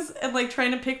 choices, and, like,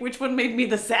 trying to pick which one made me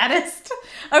the saddest,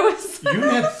 I was... You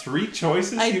had 3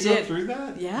 choices? I did. Go through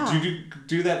that? Yeah. Do you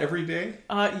do that every day?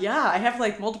 Yeah, I have,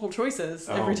 like, multiple choices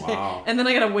every day. Wow. And then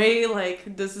I gotta weigh,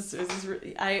 like, this is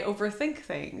really... I overthink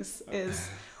things, is...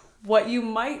 what you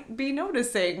might be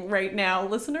noticing right now,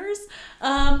 listeners.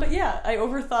 But yeah, I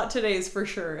overthought today's for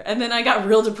sure. And then I got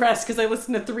real depressed because I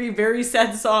listened to 3 very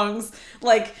sad songs,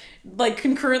 like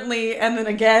concurrently, and then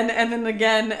again, and then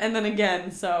again, and then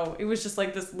again. So it was just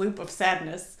like this loop of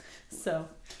sadness. So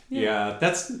yeah,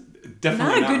 that's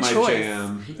definitely not my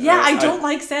jam. Yeah, I don't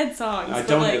like sad songs. I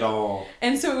don't at all.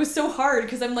 And so it was so hard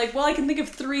because I'm like, well, I can think of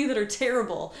 3 that are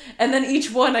terrible. And then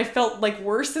each one I felt like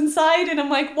worse inside. And I'm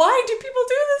like, why do people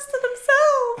do this to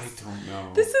themselves? I don't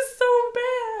know. This is so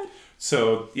bad.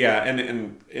 So yeah,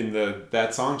 and in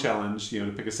that song challenge,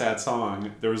 to pick a sad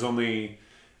song, there was only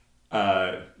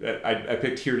I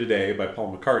picked Here Today by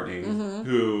Paul McCartney,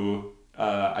 who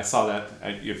I saw that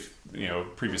if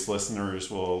previous listeners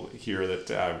will hear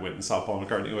that I went and saw Paul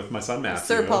McCartney with my son Matthew.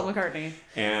 Sir Paul McCartney.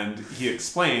 And he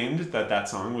explained that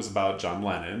song was about John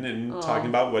Lennon and talking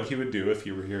about what he would do if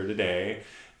he were here today.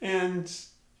 And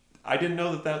I didn't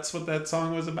know that that's what that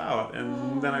song was about.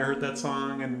 And then I heard that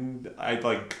song and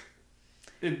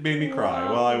it made me cry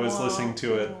while I was listening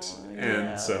to it.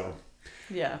 And so...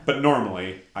 Yeah. But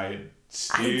normally, that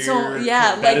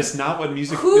is not what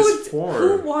music is for.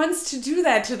 Who wants to do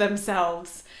that to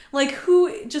themselves? Like,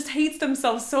 who just hates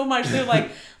themselves so much? They're like,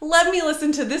 let me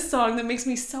listen to this song that makes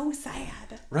me so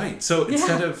sad. Right. So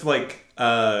instead of like,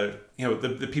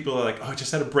 the people are like, oh, I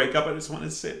just had a breakup. I just want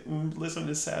to sit and listen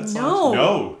to sad songs.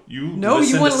 You want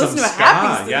to listen to a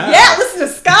happy song. Yeah, listen to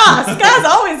ska. Ska's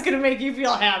always going to make you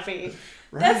feel happy.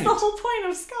 Right. That's the whole point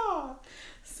of ska.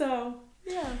 So,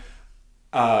 yeah.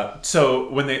 So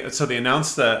they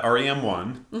announced that REM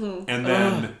won, and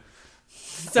then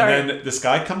this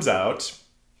guy comes out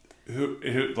who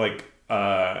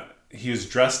he was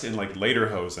dressed in like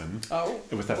lederhosen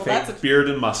with a fake beard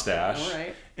and mustache. All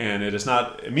right. And it is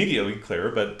not immediately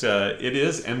clear, but it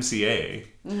is MCA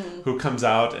who comes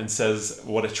out and says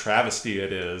what a travesty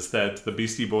it is that the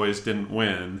Beastie Boys didn't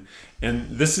win. And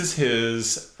this is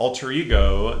his alter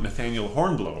ego, Nathaniel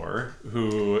Hornblower,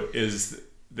 who is...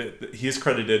 he is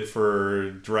credited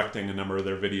for directing a number of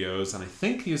their videos, and I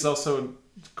think he's also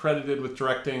credited with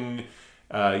directing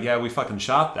We Fucking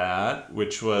Shot That,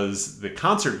 which was the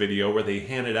concert video where they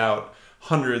handed out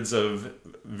hundreds of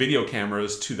video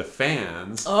cameras to the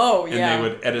fans. Oh, yeah. And they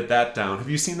would edit that down. Have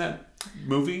you seen that?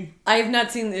 movie? I have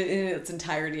not seen it in its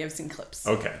entirety. I've seen clips.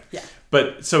 Okay. Yeah.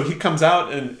 But so he comes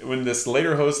out and when this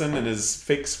Lederhosen and his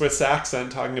fake Swiss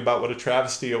accent talking about what a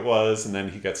travesty it was, and then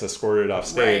he gets escorted off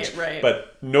stage. Right.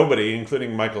 But nobody,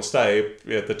 including Michael Stipe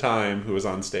at the time, who was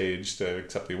on stage to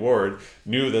accept the award,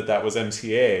 knew that that was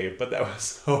MCA. But that was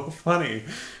so funny.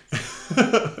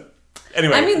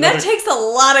 Anyway, I mean, that takes a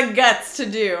lot of guts to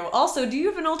do. Also, do you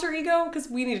have an alter ego? Because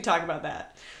we need to talk about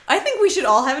that. I think we should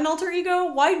all have an alter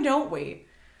ego. Why don't we?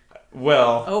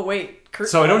 Well, Oh, wait. Kurt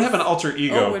so I don't does. have an alter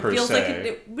ego it per feels se. like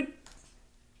it would.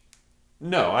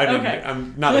 No, I didn't. Okay.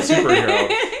 I'm not a superhero,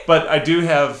 but I do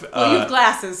have. Well, you have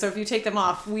glasses, so if you take them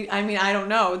off, I don't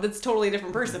know. That's totally a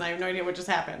different person. I have no idea what just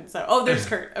happened. So, there's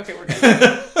Kurt. Okay, we're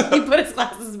good. He put his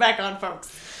glasses back on,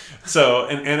 folks. So,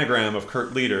 an anagram of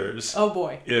Kurt Leaders Oh,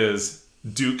 boy. is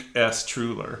Duke S.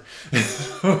 Truler,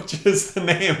 which is the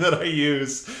name that I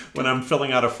use when I'm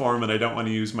filling out a form and I don't want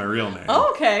to use my real name.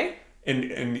 Oh, okay.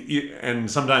 And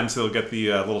sometimes they'll get the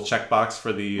little checkbox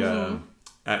for the,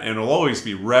 and it'll always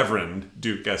be Reverend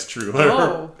Duke S.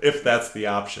 Truler if that's the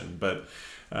option, but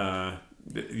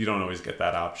you don't always get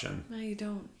that option. No, you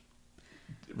don't.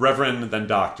 Reverend, then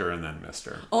Doctor, and then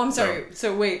Mister. Oh, I'm sorry.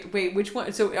 So wait, which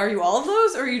one? So are you all of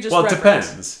those, or are you just? Well, it Reverend?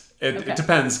 depends. It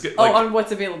depends. Like, on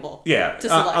what's available. Yeah, to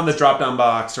select. on the drop-down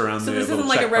box or on the So this little isn't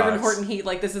like a Reverend checkbox. Horton Heat.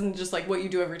 Like this isn't just like what you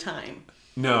do every time.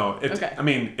 No, Okay. I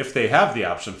mean, if they have the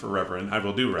option for Reverend, I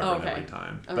will do Reverend every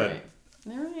time. All But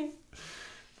right.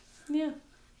 Yeah.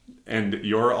 and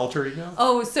your alter ego?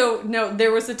 Oh, so no,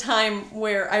 there was a time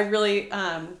where I really,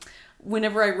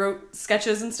 whenever I wrote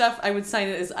sketches and stuff, I would sign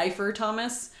it as Eifer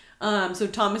Thomas. So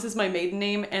Thomas is my maiden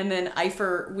name, and then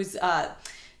Eifer was.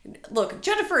 Look,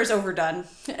 Jennifer is overdone,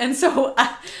 and so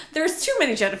there's too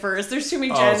many Jennifers. There's too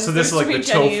many Jens. So this is like the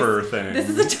Topher thing. This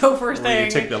is a Topher Where thing.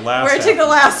 you take the last where I take the F.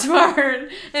 last part, and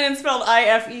it's spelled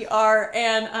Ifer,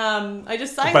 and I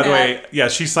just signed By that. the way, yeah,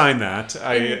 she signed that.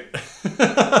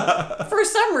 For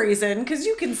some reason, because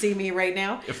you can see me right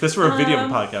now. If this were a video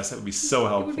podcast, that would be so It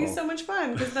helpful. would be so much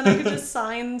fun because then I could just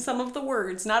sign some of the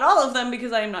words, not all of them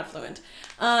because I am not fluent.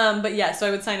 But yeah, so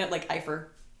I would sign it like Eifer.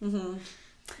 Mm-hmm.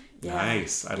 Yeah.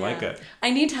 Nice, I like it.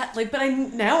 I need to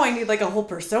now I need like a whole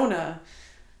persona.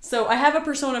 So I have a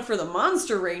persona for the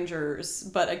Monster Rangers,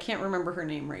 but I can't remember her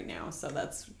name right now. So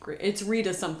that's great. It's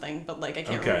Rita something, but like I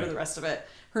can't remember the rest of it.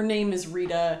 Her name is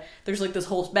Rita. There's like this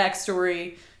whole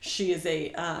backstory. She is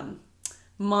a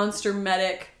monster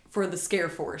medic for the Scare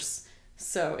Force.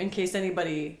 So in case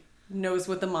anybody knows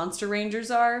what the Monster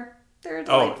Rangers are, they're a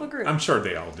delightful group. I'm sure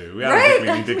they all do. I Right? don't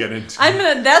think we need to get into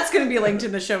That's gonna be linked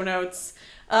in the show notes.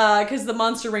 Because the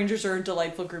Monster Rangers are a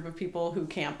delightful group of people who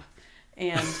camp.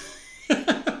 And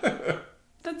that's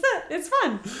it. It's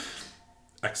fun.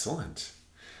 Excellent.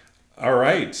 All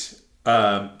right.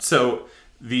 So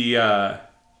the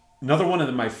another one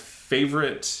of my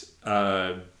favorite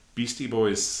Beastie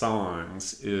Boys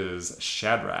songs is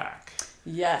Shadrach.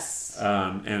 Yes.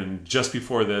 And just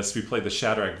before this, we played the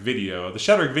Shadrach video. The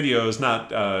Shadrach video is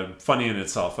not funny in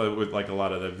itself, like a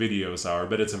lot of the videos are,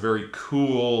 but it's a very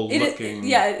cool looking.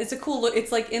 It's a cool look.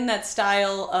 It's like in that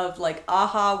style of like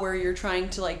Aha, where you're trying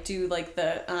to like do like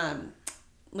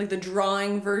the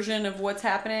drawing version of what's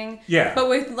happening. Yeah. But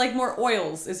with like more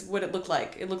oils is what it looked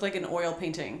like. It looked like an oil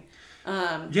painting.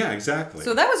 Yeah, exactly.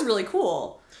 So that was really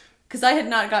cool because I had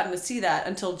not gotten to see that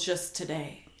until just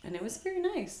today, and it was very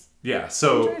nice. Yeah,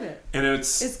 so I enjoyed it. And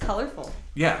it's colorful.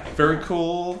 Yeah, very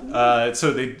cool.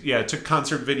 So they took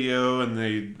concert video and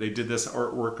they did this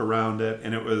artwork around it,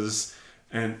 and it was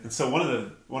and so one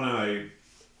of my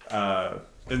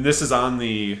and this is on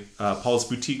the Paul's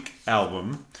Boutique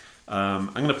album.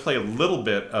 I'm gonna play a little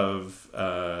bit of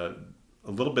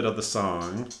the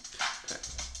song.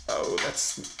 Oh,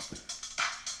 that's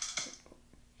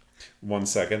 1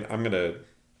 second.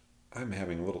 I'm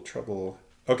having a little trouble.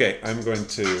 Okay, I'm going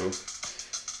to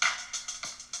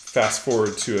fast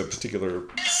forward to a particular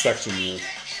section here.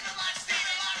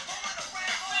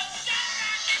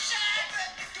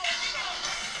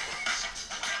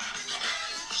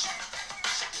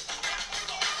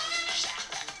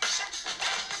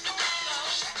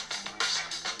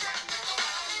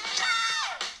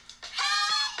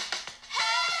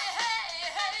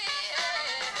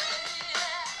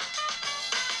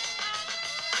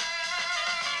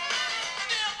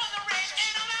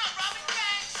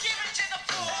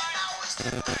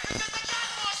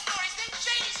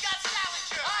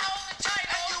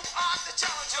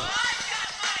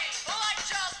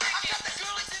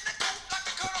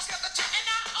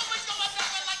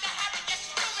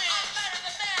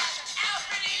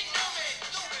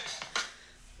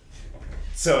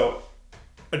 So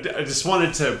I just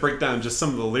wanted to break down just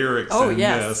some of the lyrics in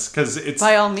this because it's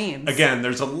by all means. Again,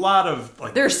 there's a lot of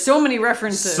like there's so many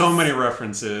references. So many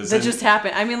references that just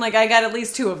happen. I mean, like I got at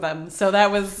least 2 of them, so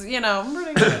that was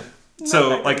pretty good.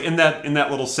 So like in that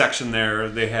little section there,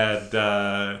 they had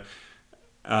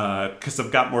because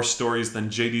I've got more stories than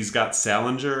JD's got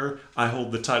Salinger. I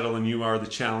hold the title and you are the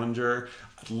challenger.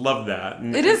 I love that.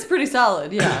 And, it is pretty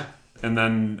solid, yeah. And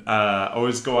then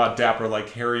always go out dapper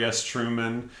like Harry S.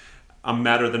 Truman. I'm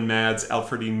madder than Mads,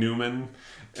 Alfred E. Newman.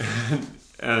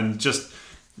 And just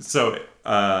so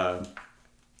and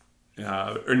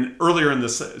earlier in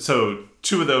this, so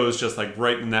 2 of those just like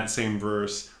right in that same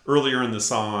verse. Earlier in the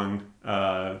song,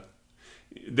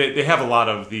 they have a lot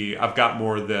of the I've got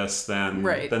more of this than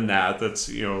that.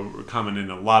 That's common in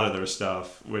a lot of their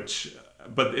stuff,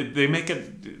 but they make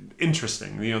it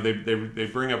interesting. They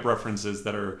bring up references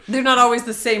that are they're not always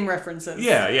the same references.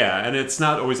 Yeah, and it's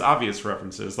not always obvious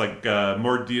references. Like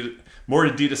more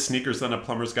Adidas sneakers than a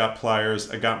plumber's got pliers.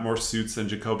 I got more suits than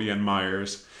Jacoby and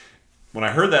Myers. When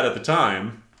I heard that at the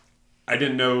time, I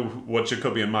didn't know what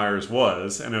Jacoby and Myers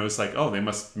was, and I was like, oh, they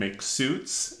must make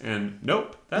suits, and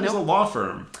nope, that is a law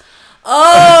firm.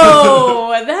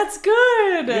 Oh, that's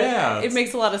good. Yeah. It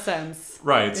makes a lot of sense.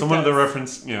 Right. So one of the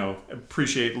reference,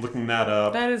 appreciate looking that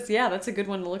up. That's a good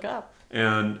one to look up.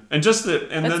 And just that,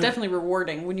 and that's definitely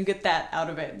rewarding when you get that out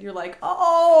of it. You're like,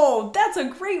 oh, that's a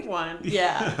great one.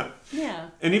 Yeah. Yeah.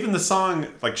 And even the song,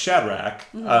 like Shadrach,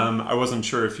 I wasn't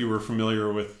sure if you were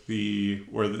familiar with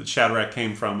where the Shadrach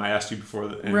came from. I asked you before,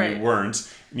 and you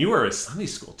weren't. And you were a Sunday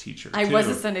school teacher, I was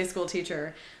a Sunday school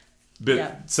teacher.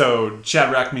 But, So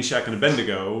Shadrach, Meshach, and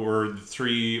Abednego were the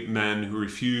 3 men who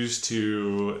refused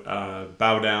to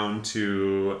bow down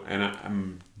to, and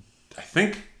I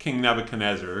think King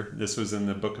Nebuchadnezzar. This was in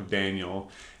the book of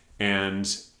Daniel, and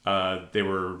they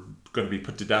were going to be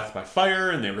put to death by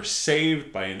fire, and they were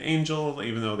saved by an angel.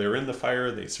 Even though they were in the fire,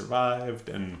 they survived.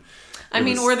 And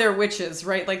or they're witches,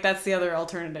 right? Like that's the other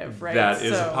alternative, right? That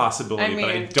is a possibility, but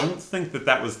I don't think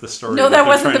that was the story. No, that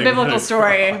wasn't the biblical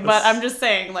story. But I'm just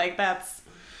saying, like that's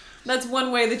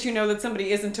one way that that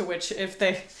somebody isn't a witch if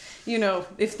they.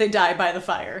 If they die by the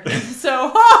fire.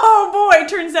 So, oh boy,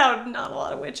 turns out not a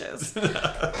lot of witches.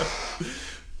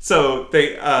 So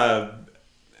they,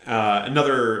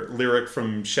 another lyric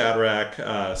from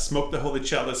Shadrach, smoke the holy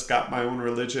chalice, got my own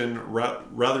religion,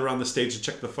 rather on the stage to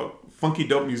check the funky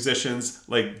dope musicians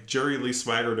like Jerry Lee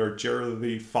Swaggart or Jerry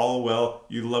Lee Falwell.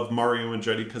 You love Mario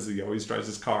Andretti because he always drives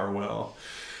his car well.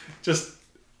 Just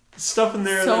stuff in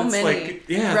there so that's many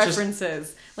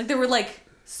references. Like there were like,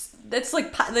 it's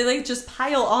like they just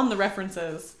pile on the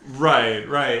references. Right,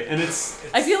 and it's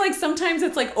I feel like sometimes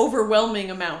it's like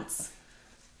overwhelming amounts.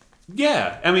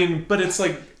 Yeah, I mean, but it's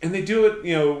like, and they do it,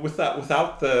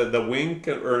 without the wink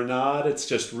or nod. It's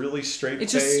just really straight.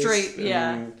 It's just straight,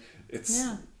 yeah. It's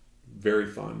very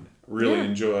fun. Really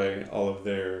enjoy all of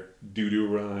their doo-doo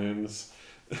rhymes.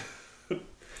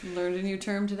 Learned a new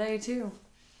term today too.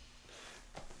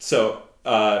 So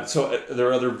are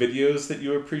there other videos that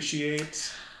you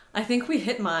appreciate? I think we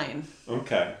hit mine.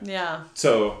 Okay. Yeah.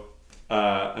 So,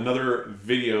 another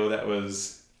video that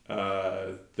was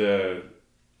I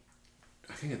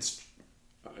think it's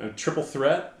a Triple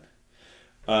Threat.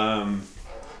 Hold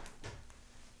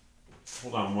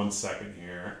on one second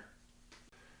here.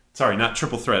 Sorry, not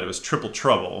Triple Threat. It was Triple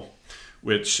Trouble,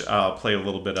 which I'll play a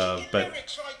little bit of. But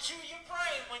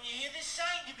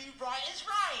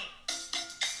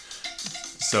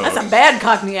so that's a bad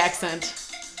Cockney accent.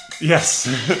 Yes.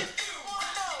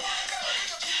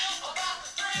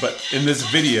 But in this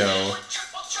video,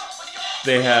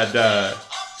 they had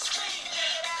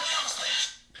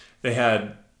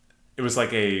it was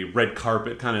like a red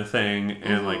carpet kind of thing,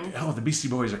 and like, oh, the Beastie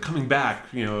Boys are coming back,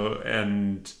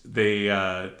 and they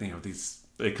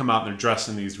they come out and they're dressed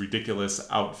in these ridiculous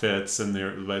outfits, and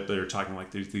they're talking like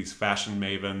these fashion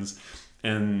mavens,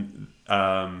 and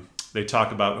they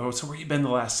talk about, so where you been the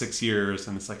last 6 years?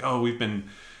 And it's like, oh, we've been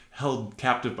held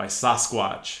captive by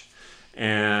Sasquatch.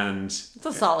 And it's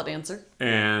a solid answer.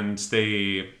 And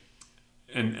they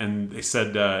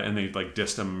said, and they like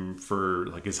dissed him for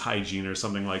like his hygiene or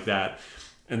something like that.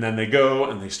 And then they go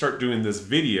and they start doing this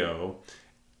video,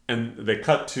 and they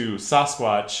cut to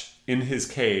Sasquatch in his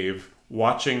cave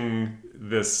watching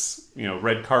this,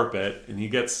 red carpet, and he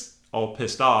gets all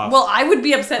pissed off. Well, I would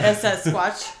be upset as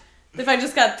Sasquatch if I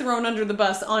just got thrown under the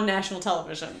bus on national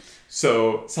television.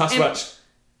 So Sasquatch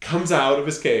comes out of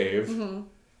his cave,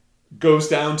 goes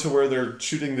down to where they're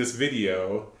shooting this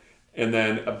video, and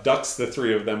then abducts the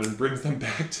three of them and brings them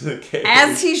back to the cave.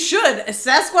 As he should.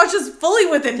 Sasquatch is fully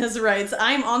within his rights.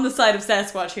 I'm on the side of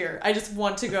Sasquatch here. I just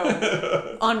want to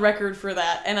go on record for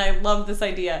that. And I love this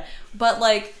idea. But,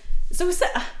 like, so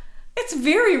it's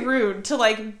very rude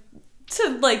to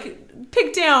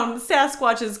pick down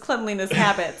Sasquatch's cleanliness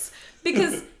habits.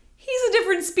 Because he's a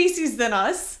different species than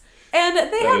us. And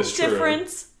they have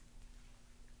different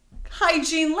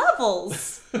hygiene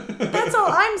levels. That's all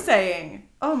I'm saying.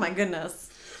 Oh my goodness.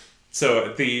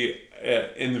 So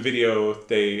in the video,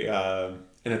 they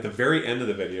and at the very end of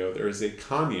the video, there is a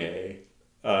Kanye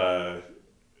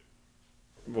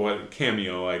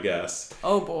cameo, I guess.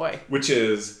 Oh boy. Which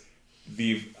is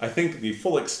I think the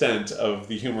full extent of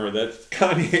the humor that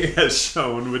Kanye has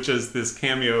shown, which is this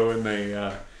cameo in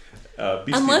the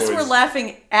Beastie Unless Boys. we're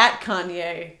laughing at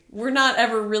Kanye, we're not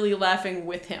ever really laughing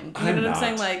with him. You know what I'm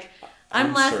saying? Like,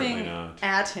 I'm laughing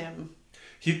at him.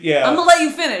 I'm gonna let you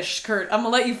finish, Kurt. I'm gonna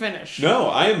let you finish. No,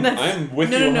 I'm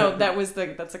with you. No.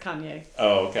 That's a Kanye.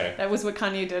 Oh, okay. That was what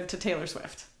Kanye did to Taylor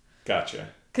Swift. Gotcha.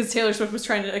 Because Taylor Swift was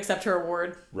trying to accept her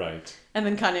award. Right. And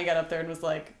then Kanye got up there and was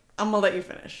like, I'm gonna let you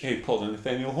finish. He pulled a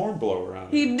Nathaniel Hornblower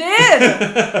out. He did!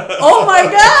 Oh my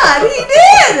god, he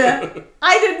did!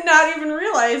 I did not even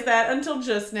realize that until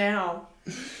just now.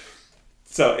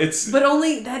 So it's... But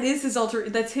only,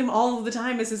 that's him all of the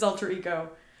time is his alter ego.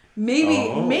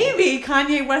 Maybe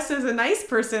Kanye West is a nice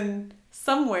person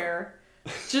somewhere,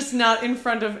 just not in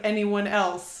front of anyone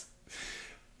else.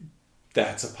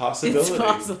 That's a possibility. It's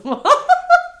possible.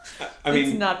 I mean,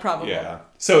 it's not probable. Yeah.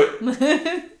 So,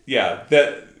 yeah,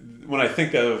 that when I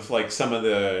think of like some of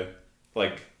the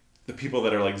people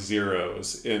that are like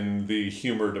zeros in the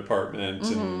humor department,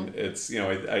 and it's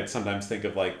I'd sometimes think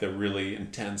of like the really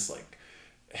intense like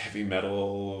heavy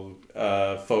metal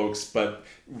folks, but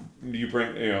we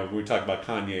talk about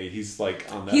Kanye, he's like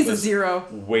on that he's a zero,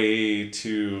 way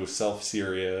too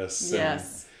self-serious.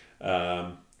 Yes.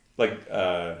 And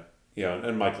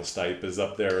and Michael Stipe is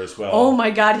up there as well. Oh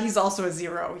my god, he's also a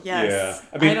zero. Yes. Yeah.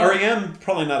 I mean, R.E.M.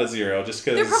 probably not a zero, just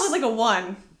because they're probably like a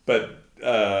 1. But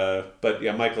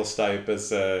yeah, Michael Stipe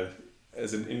as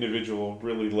an individual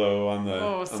really low on the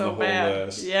whole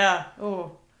list. Yeah.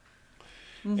 Oh.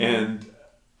 Mm-hmm. And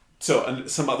so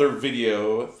some other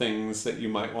video things that you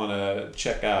might want to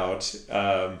check out.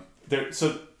 So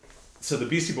the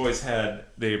Beastie Boys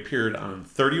they appeared on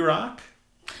 30 Rock.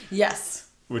 Yes.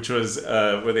 Which was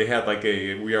where they had like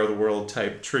a We Are the World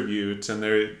type tribute, and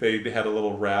they had a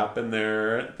little rap in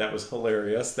there that was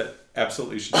hilarious. That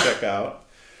absolutely should check out.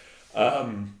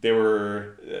 They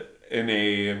were in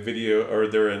a video, or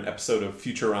they're in an episode of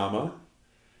Futurama.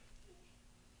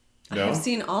 No? I have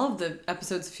seen all of the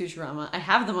episodes of Futurama. I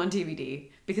have them on DVD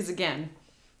because, again,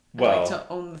 I like to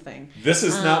own the thing. This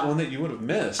is not one that you would have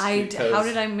missed. How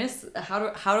did I miss? How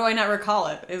do I not recall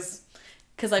it? Is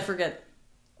because I forget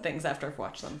things after I've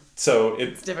watched them. So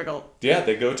it's difficult. Yeah,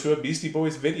 they go to a Beastie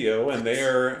Boys video and they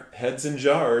are heads in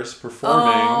jars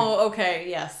performing. Oh, okay,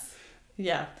 yes.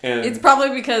 Yeah. And it's probably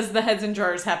because the heads in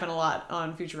jars happen a lot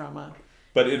on Futurama.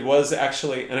 But it was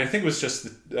actually, and I think it was just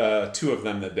two of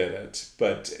them that did it.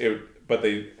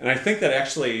 And I think that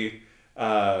actually,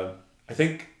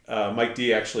 Mike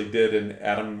D actually did an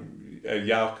Adam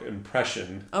Yauch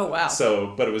impression. Oh wow!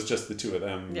 But it was just the two of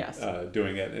them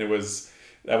doing it, and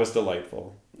that was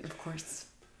delightful. Of course.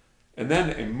 And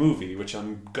then a movie, which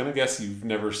I'm gonna guess you've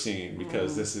never seen,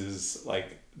 because this is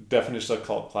like definition of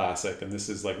cult classic, and this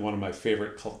is like one of my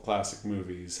favorite cult classic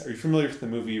movies. Are you familiar with the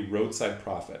movie Roadside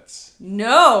Prophets?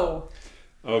 No.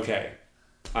 Okay.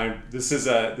 This is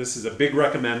a big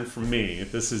recommend from me.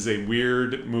 This is a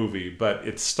weird movie, but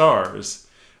it stars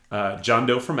John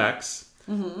Doe from X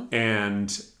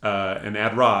and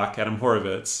Ad Rock, Adam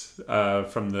Horovitz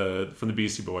from the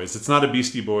Beastie Boys. It's not a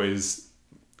Beastie Boys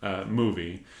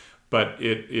movie, but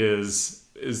it is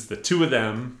the two of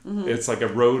them. It's like a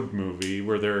road movie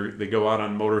where they go out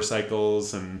on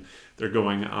motorcycles and they're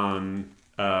going on.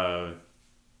 I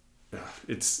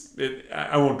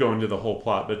won't go into the whole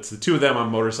plot, but it's the two of them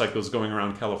on motorcycles going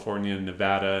around California and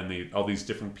Nevada, and all these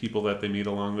different people that they meet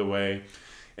along the way.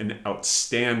 An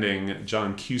outstanding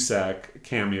John Cusack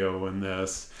cameo in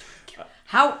this.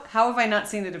 How have I not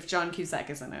seen it if John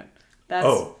Cusack is in it? That's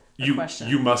a question.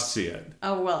 You must see it.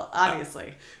 Oh well,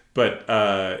 obviously. But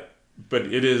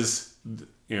it is,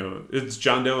 it's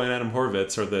John Doe and Adam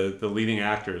Horovitz are the leading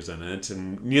actors in it,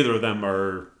 and neither of them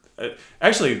are.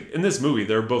 Actually, in this movie,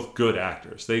 they're both good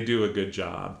actors. They do a good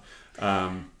job.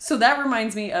 So that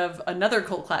reminds me of another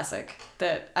cult classic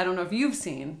that I don't know if you've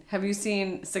seen. Have you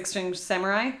seen Six String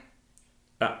Samurai?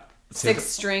 Six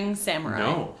String Samurai.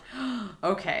 No.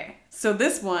 Okay. So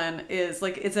this one is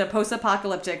like, it's a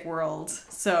post-apocalyptic world.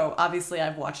 So obviously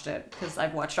I've watched it because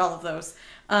I've watched all of those.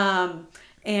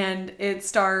 And it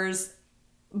stars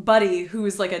Buddy, who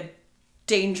is like a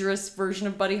dangerous version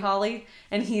of Buddy Holly.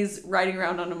 And he's riding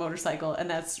around on a motorcycle. And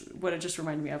that's what it just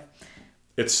reminded me of.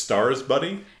 It stars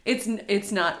Buddy?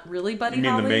 It's not really Buddy Holly.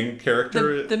 You mean the main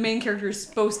character? The main character is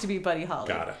supposed to be Buddy Holly.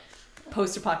 Got it.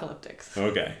 Post-apocalyptic.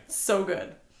 Okay. So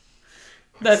good.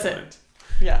 That's Excellent. it.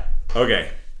 Yeah.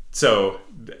 Okay. So,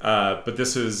 but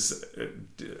this was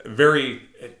very,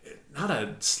 not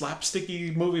a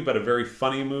slapsticky movie, but a very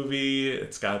funny movie.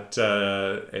 It's got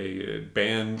a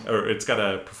band, or it's got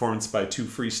a performance by Two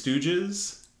Free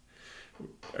Stooges.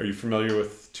 Are you familiar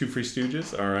with Two Free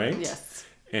Stooges? All right. Yes.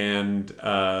 And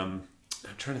I'm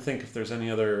trying to think if there's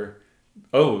any other.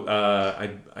 Oh,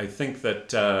 I think that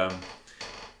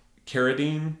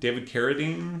David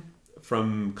Carradine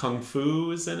from Kung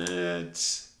Fu is in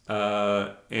it.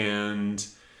 And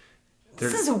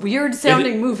this is a weird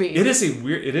sounding movie. It is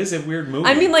a weird movie.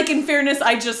 I mean, like, in fairness,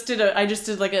 I just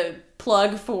did like a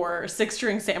plug for Six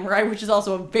String Samurai, which is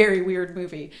also a very weird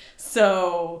movie.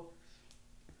 So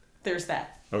there's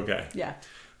that. Okay. Yeah.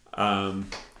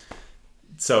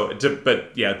 So,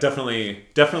 but yeah, definitely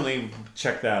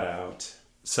check that out.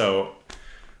 So,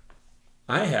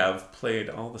 I have played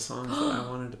all the songs that I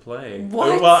wanted to play.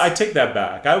 What? Well, I take that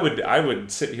back. I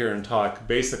would sit here and talk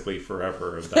basically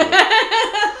forever about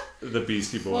the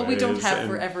Beastie Boys. Well, we don't have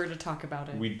forever to talk about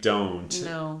it. We don't.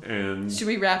 No. And should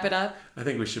we wrap it up? I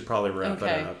think we should probably wrap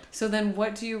it up. So then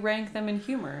what do you rank them in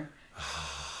humor?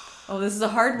 Oh, this is a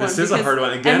hard one. This is a hard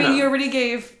one. Again, I mean, you already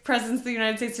gave Presidents of the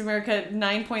United States of America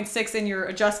 9.6 in your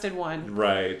adjusted one.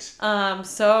 Right.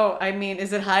 So, I mean,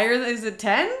 is it higher? Is it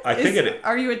 10?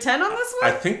 Are you a 10 on this one?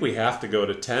 I think we have to go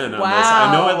to 10 on wow. this.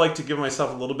 I know I like to give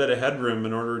myself a little bit of headroom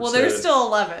in order to... Well, there's still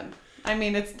 11. I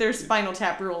mean, there's Spinal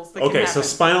Tap rules that Okay, can so happen.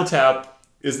 Spinal Tap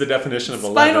is the definition of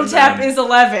 11. Spinal Tap is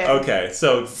 11. Okay,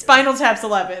 so... Spinal Tap's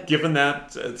 11. Given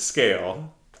that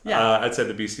scale, yeah. I'd say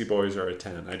the Beastie Boys are a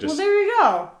 10. Well, there you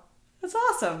go. That's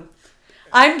awesome.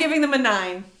 I'm giving them a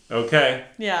 9. Okay.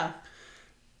 Yeah.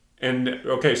 And,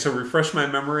 okay, so refresh my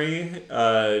memory.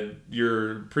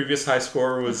 Your previous high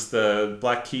score was the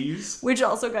Black Keys. Which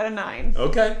also got a 9.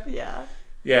 Okay. Yeah.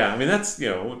 Yeah, I mean, that's,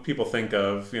 what people think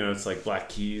of. It's like Black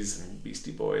Keys and Beastie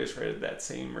Boys right at that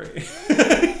same rate.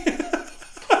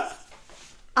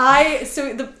 I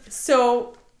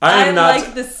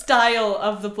like the style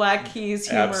of the Black Keys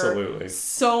humor absolutely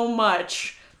so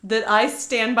much that I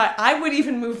stand by. I would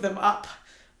even move them up.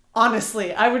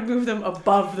 Honestly, I would move them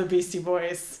above the Beastie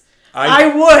Boys. I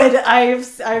would.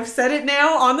 I've said it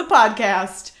now on the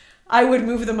podcast. I would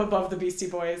move them above the Beastie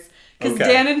Boys because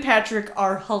Dan and Patrick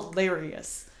are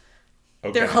hilarious.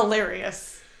 Okay. They're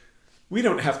hilarious. We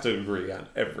don't have to agree on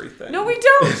everything. No, we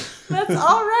don't. That's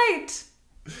all right.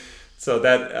 So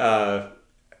that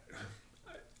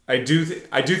I do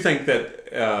think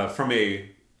that from a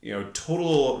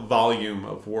total volume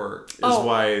of work is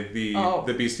why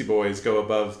the Beastie Boys go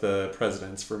above the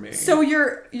Presidents for me. So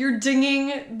you're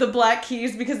dinging the Black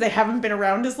Keys because they haven't been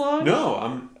around as long?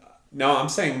 No, I'm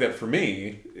saying that for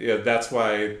me, that's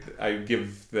why I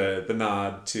give the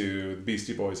nod to the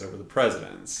Beastie Boys over the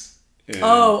Presidents.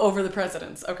 Over the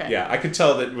Presidents. Okay. Yeah, I could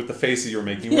tell that with the faces you were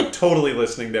making. You were totally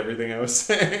listening to everything I was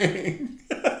saying.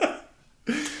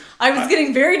 I was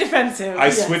getting very defensive. I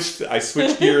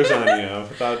switched gears on you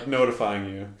without notifying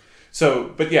you.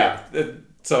 So, but yeah,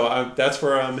 that's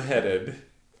where I'm headed.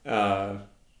 But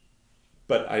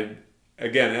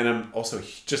I'm also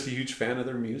just a huge fan of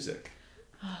their music.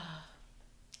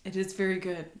 It is very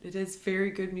good. It is very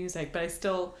good music, but I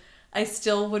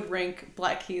still would rank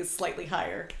Black Keys slightly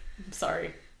higher. I'm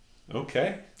sorry.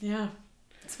 Okay. Yeah.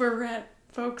 That's where we're at,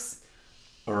 folks.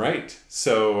 All right.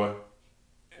 So,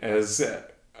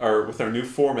 with our new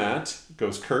format,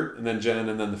 goes Kurt, and then Jen,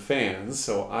 and then the fans.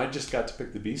 So I just got to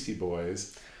pick the Beastie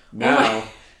Boys. Now,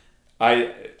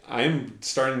 I'm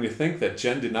starting to think that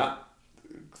Jen did not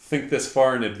think this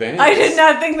far in advance. I did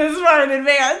not think this far in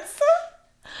advance.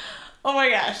 Oh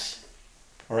my gosh.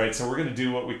 All right, so we're going to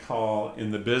do what we call in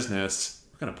the business,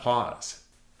 we're going to pause.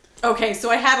 Okay,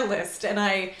 so I had a list, and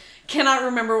I cannot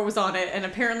remember what was on it, and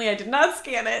apparently I did not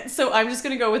scan it, so I'm just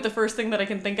going to go with the first thing that I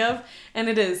can think of, and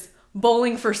it is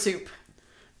Bowling for Soup.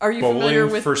 Are you familiar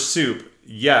with... Bowling for Soup,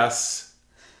 yes.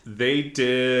 They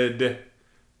did...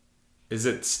 Is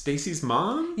it Stacy's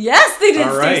Mom? Yes, they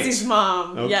did Stacy's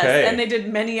Mom. Okay. Yes, and they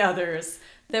did many others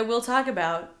that we'll talk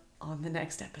about on the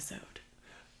next episode.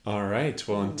 All right.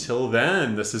 Well, until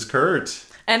then, this is Kurt.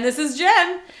 And this is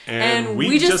Jen. And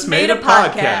we just made a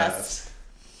podcast.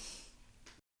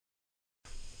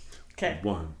 Okay.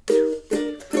 1, 2, 3.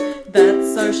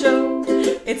 That's our show.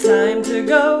 It's time to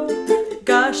go.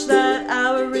 Gosh, that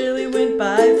hour really went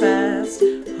by fast.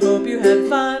 Hope you had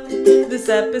fun. This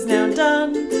ep is now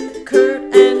done.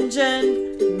 Kurt and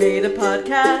Jen made a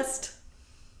podcast.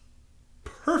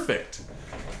 Perfect.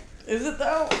 Is it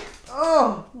though?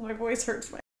 Oh, my voice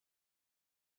hurts my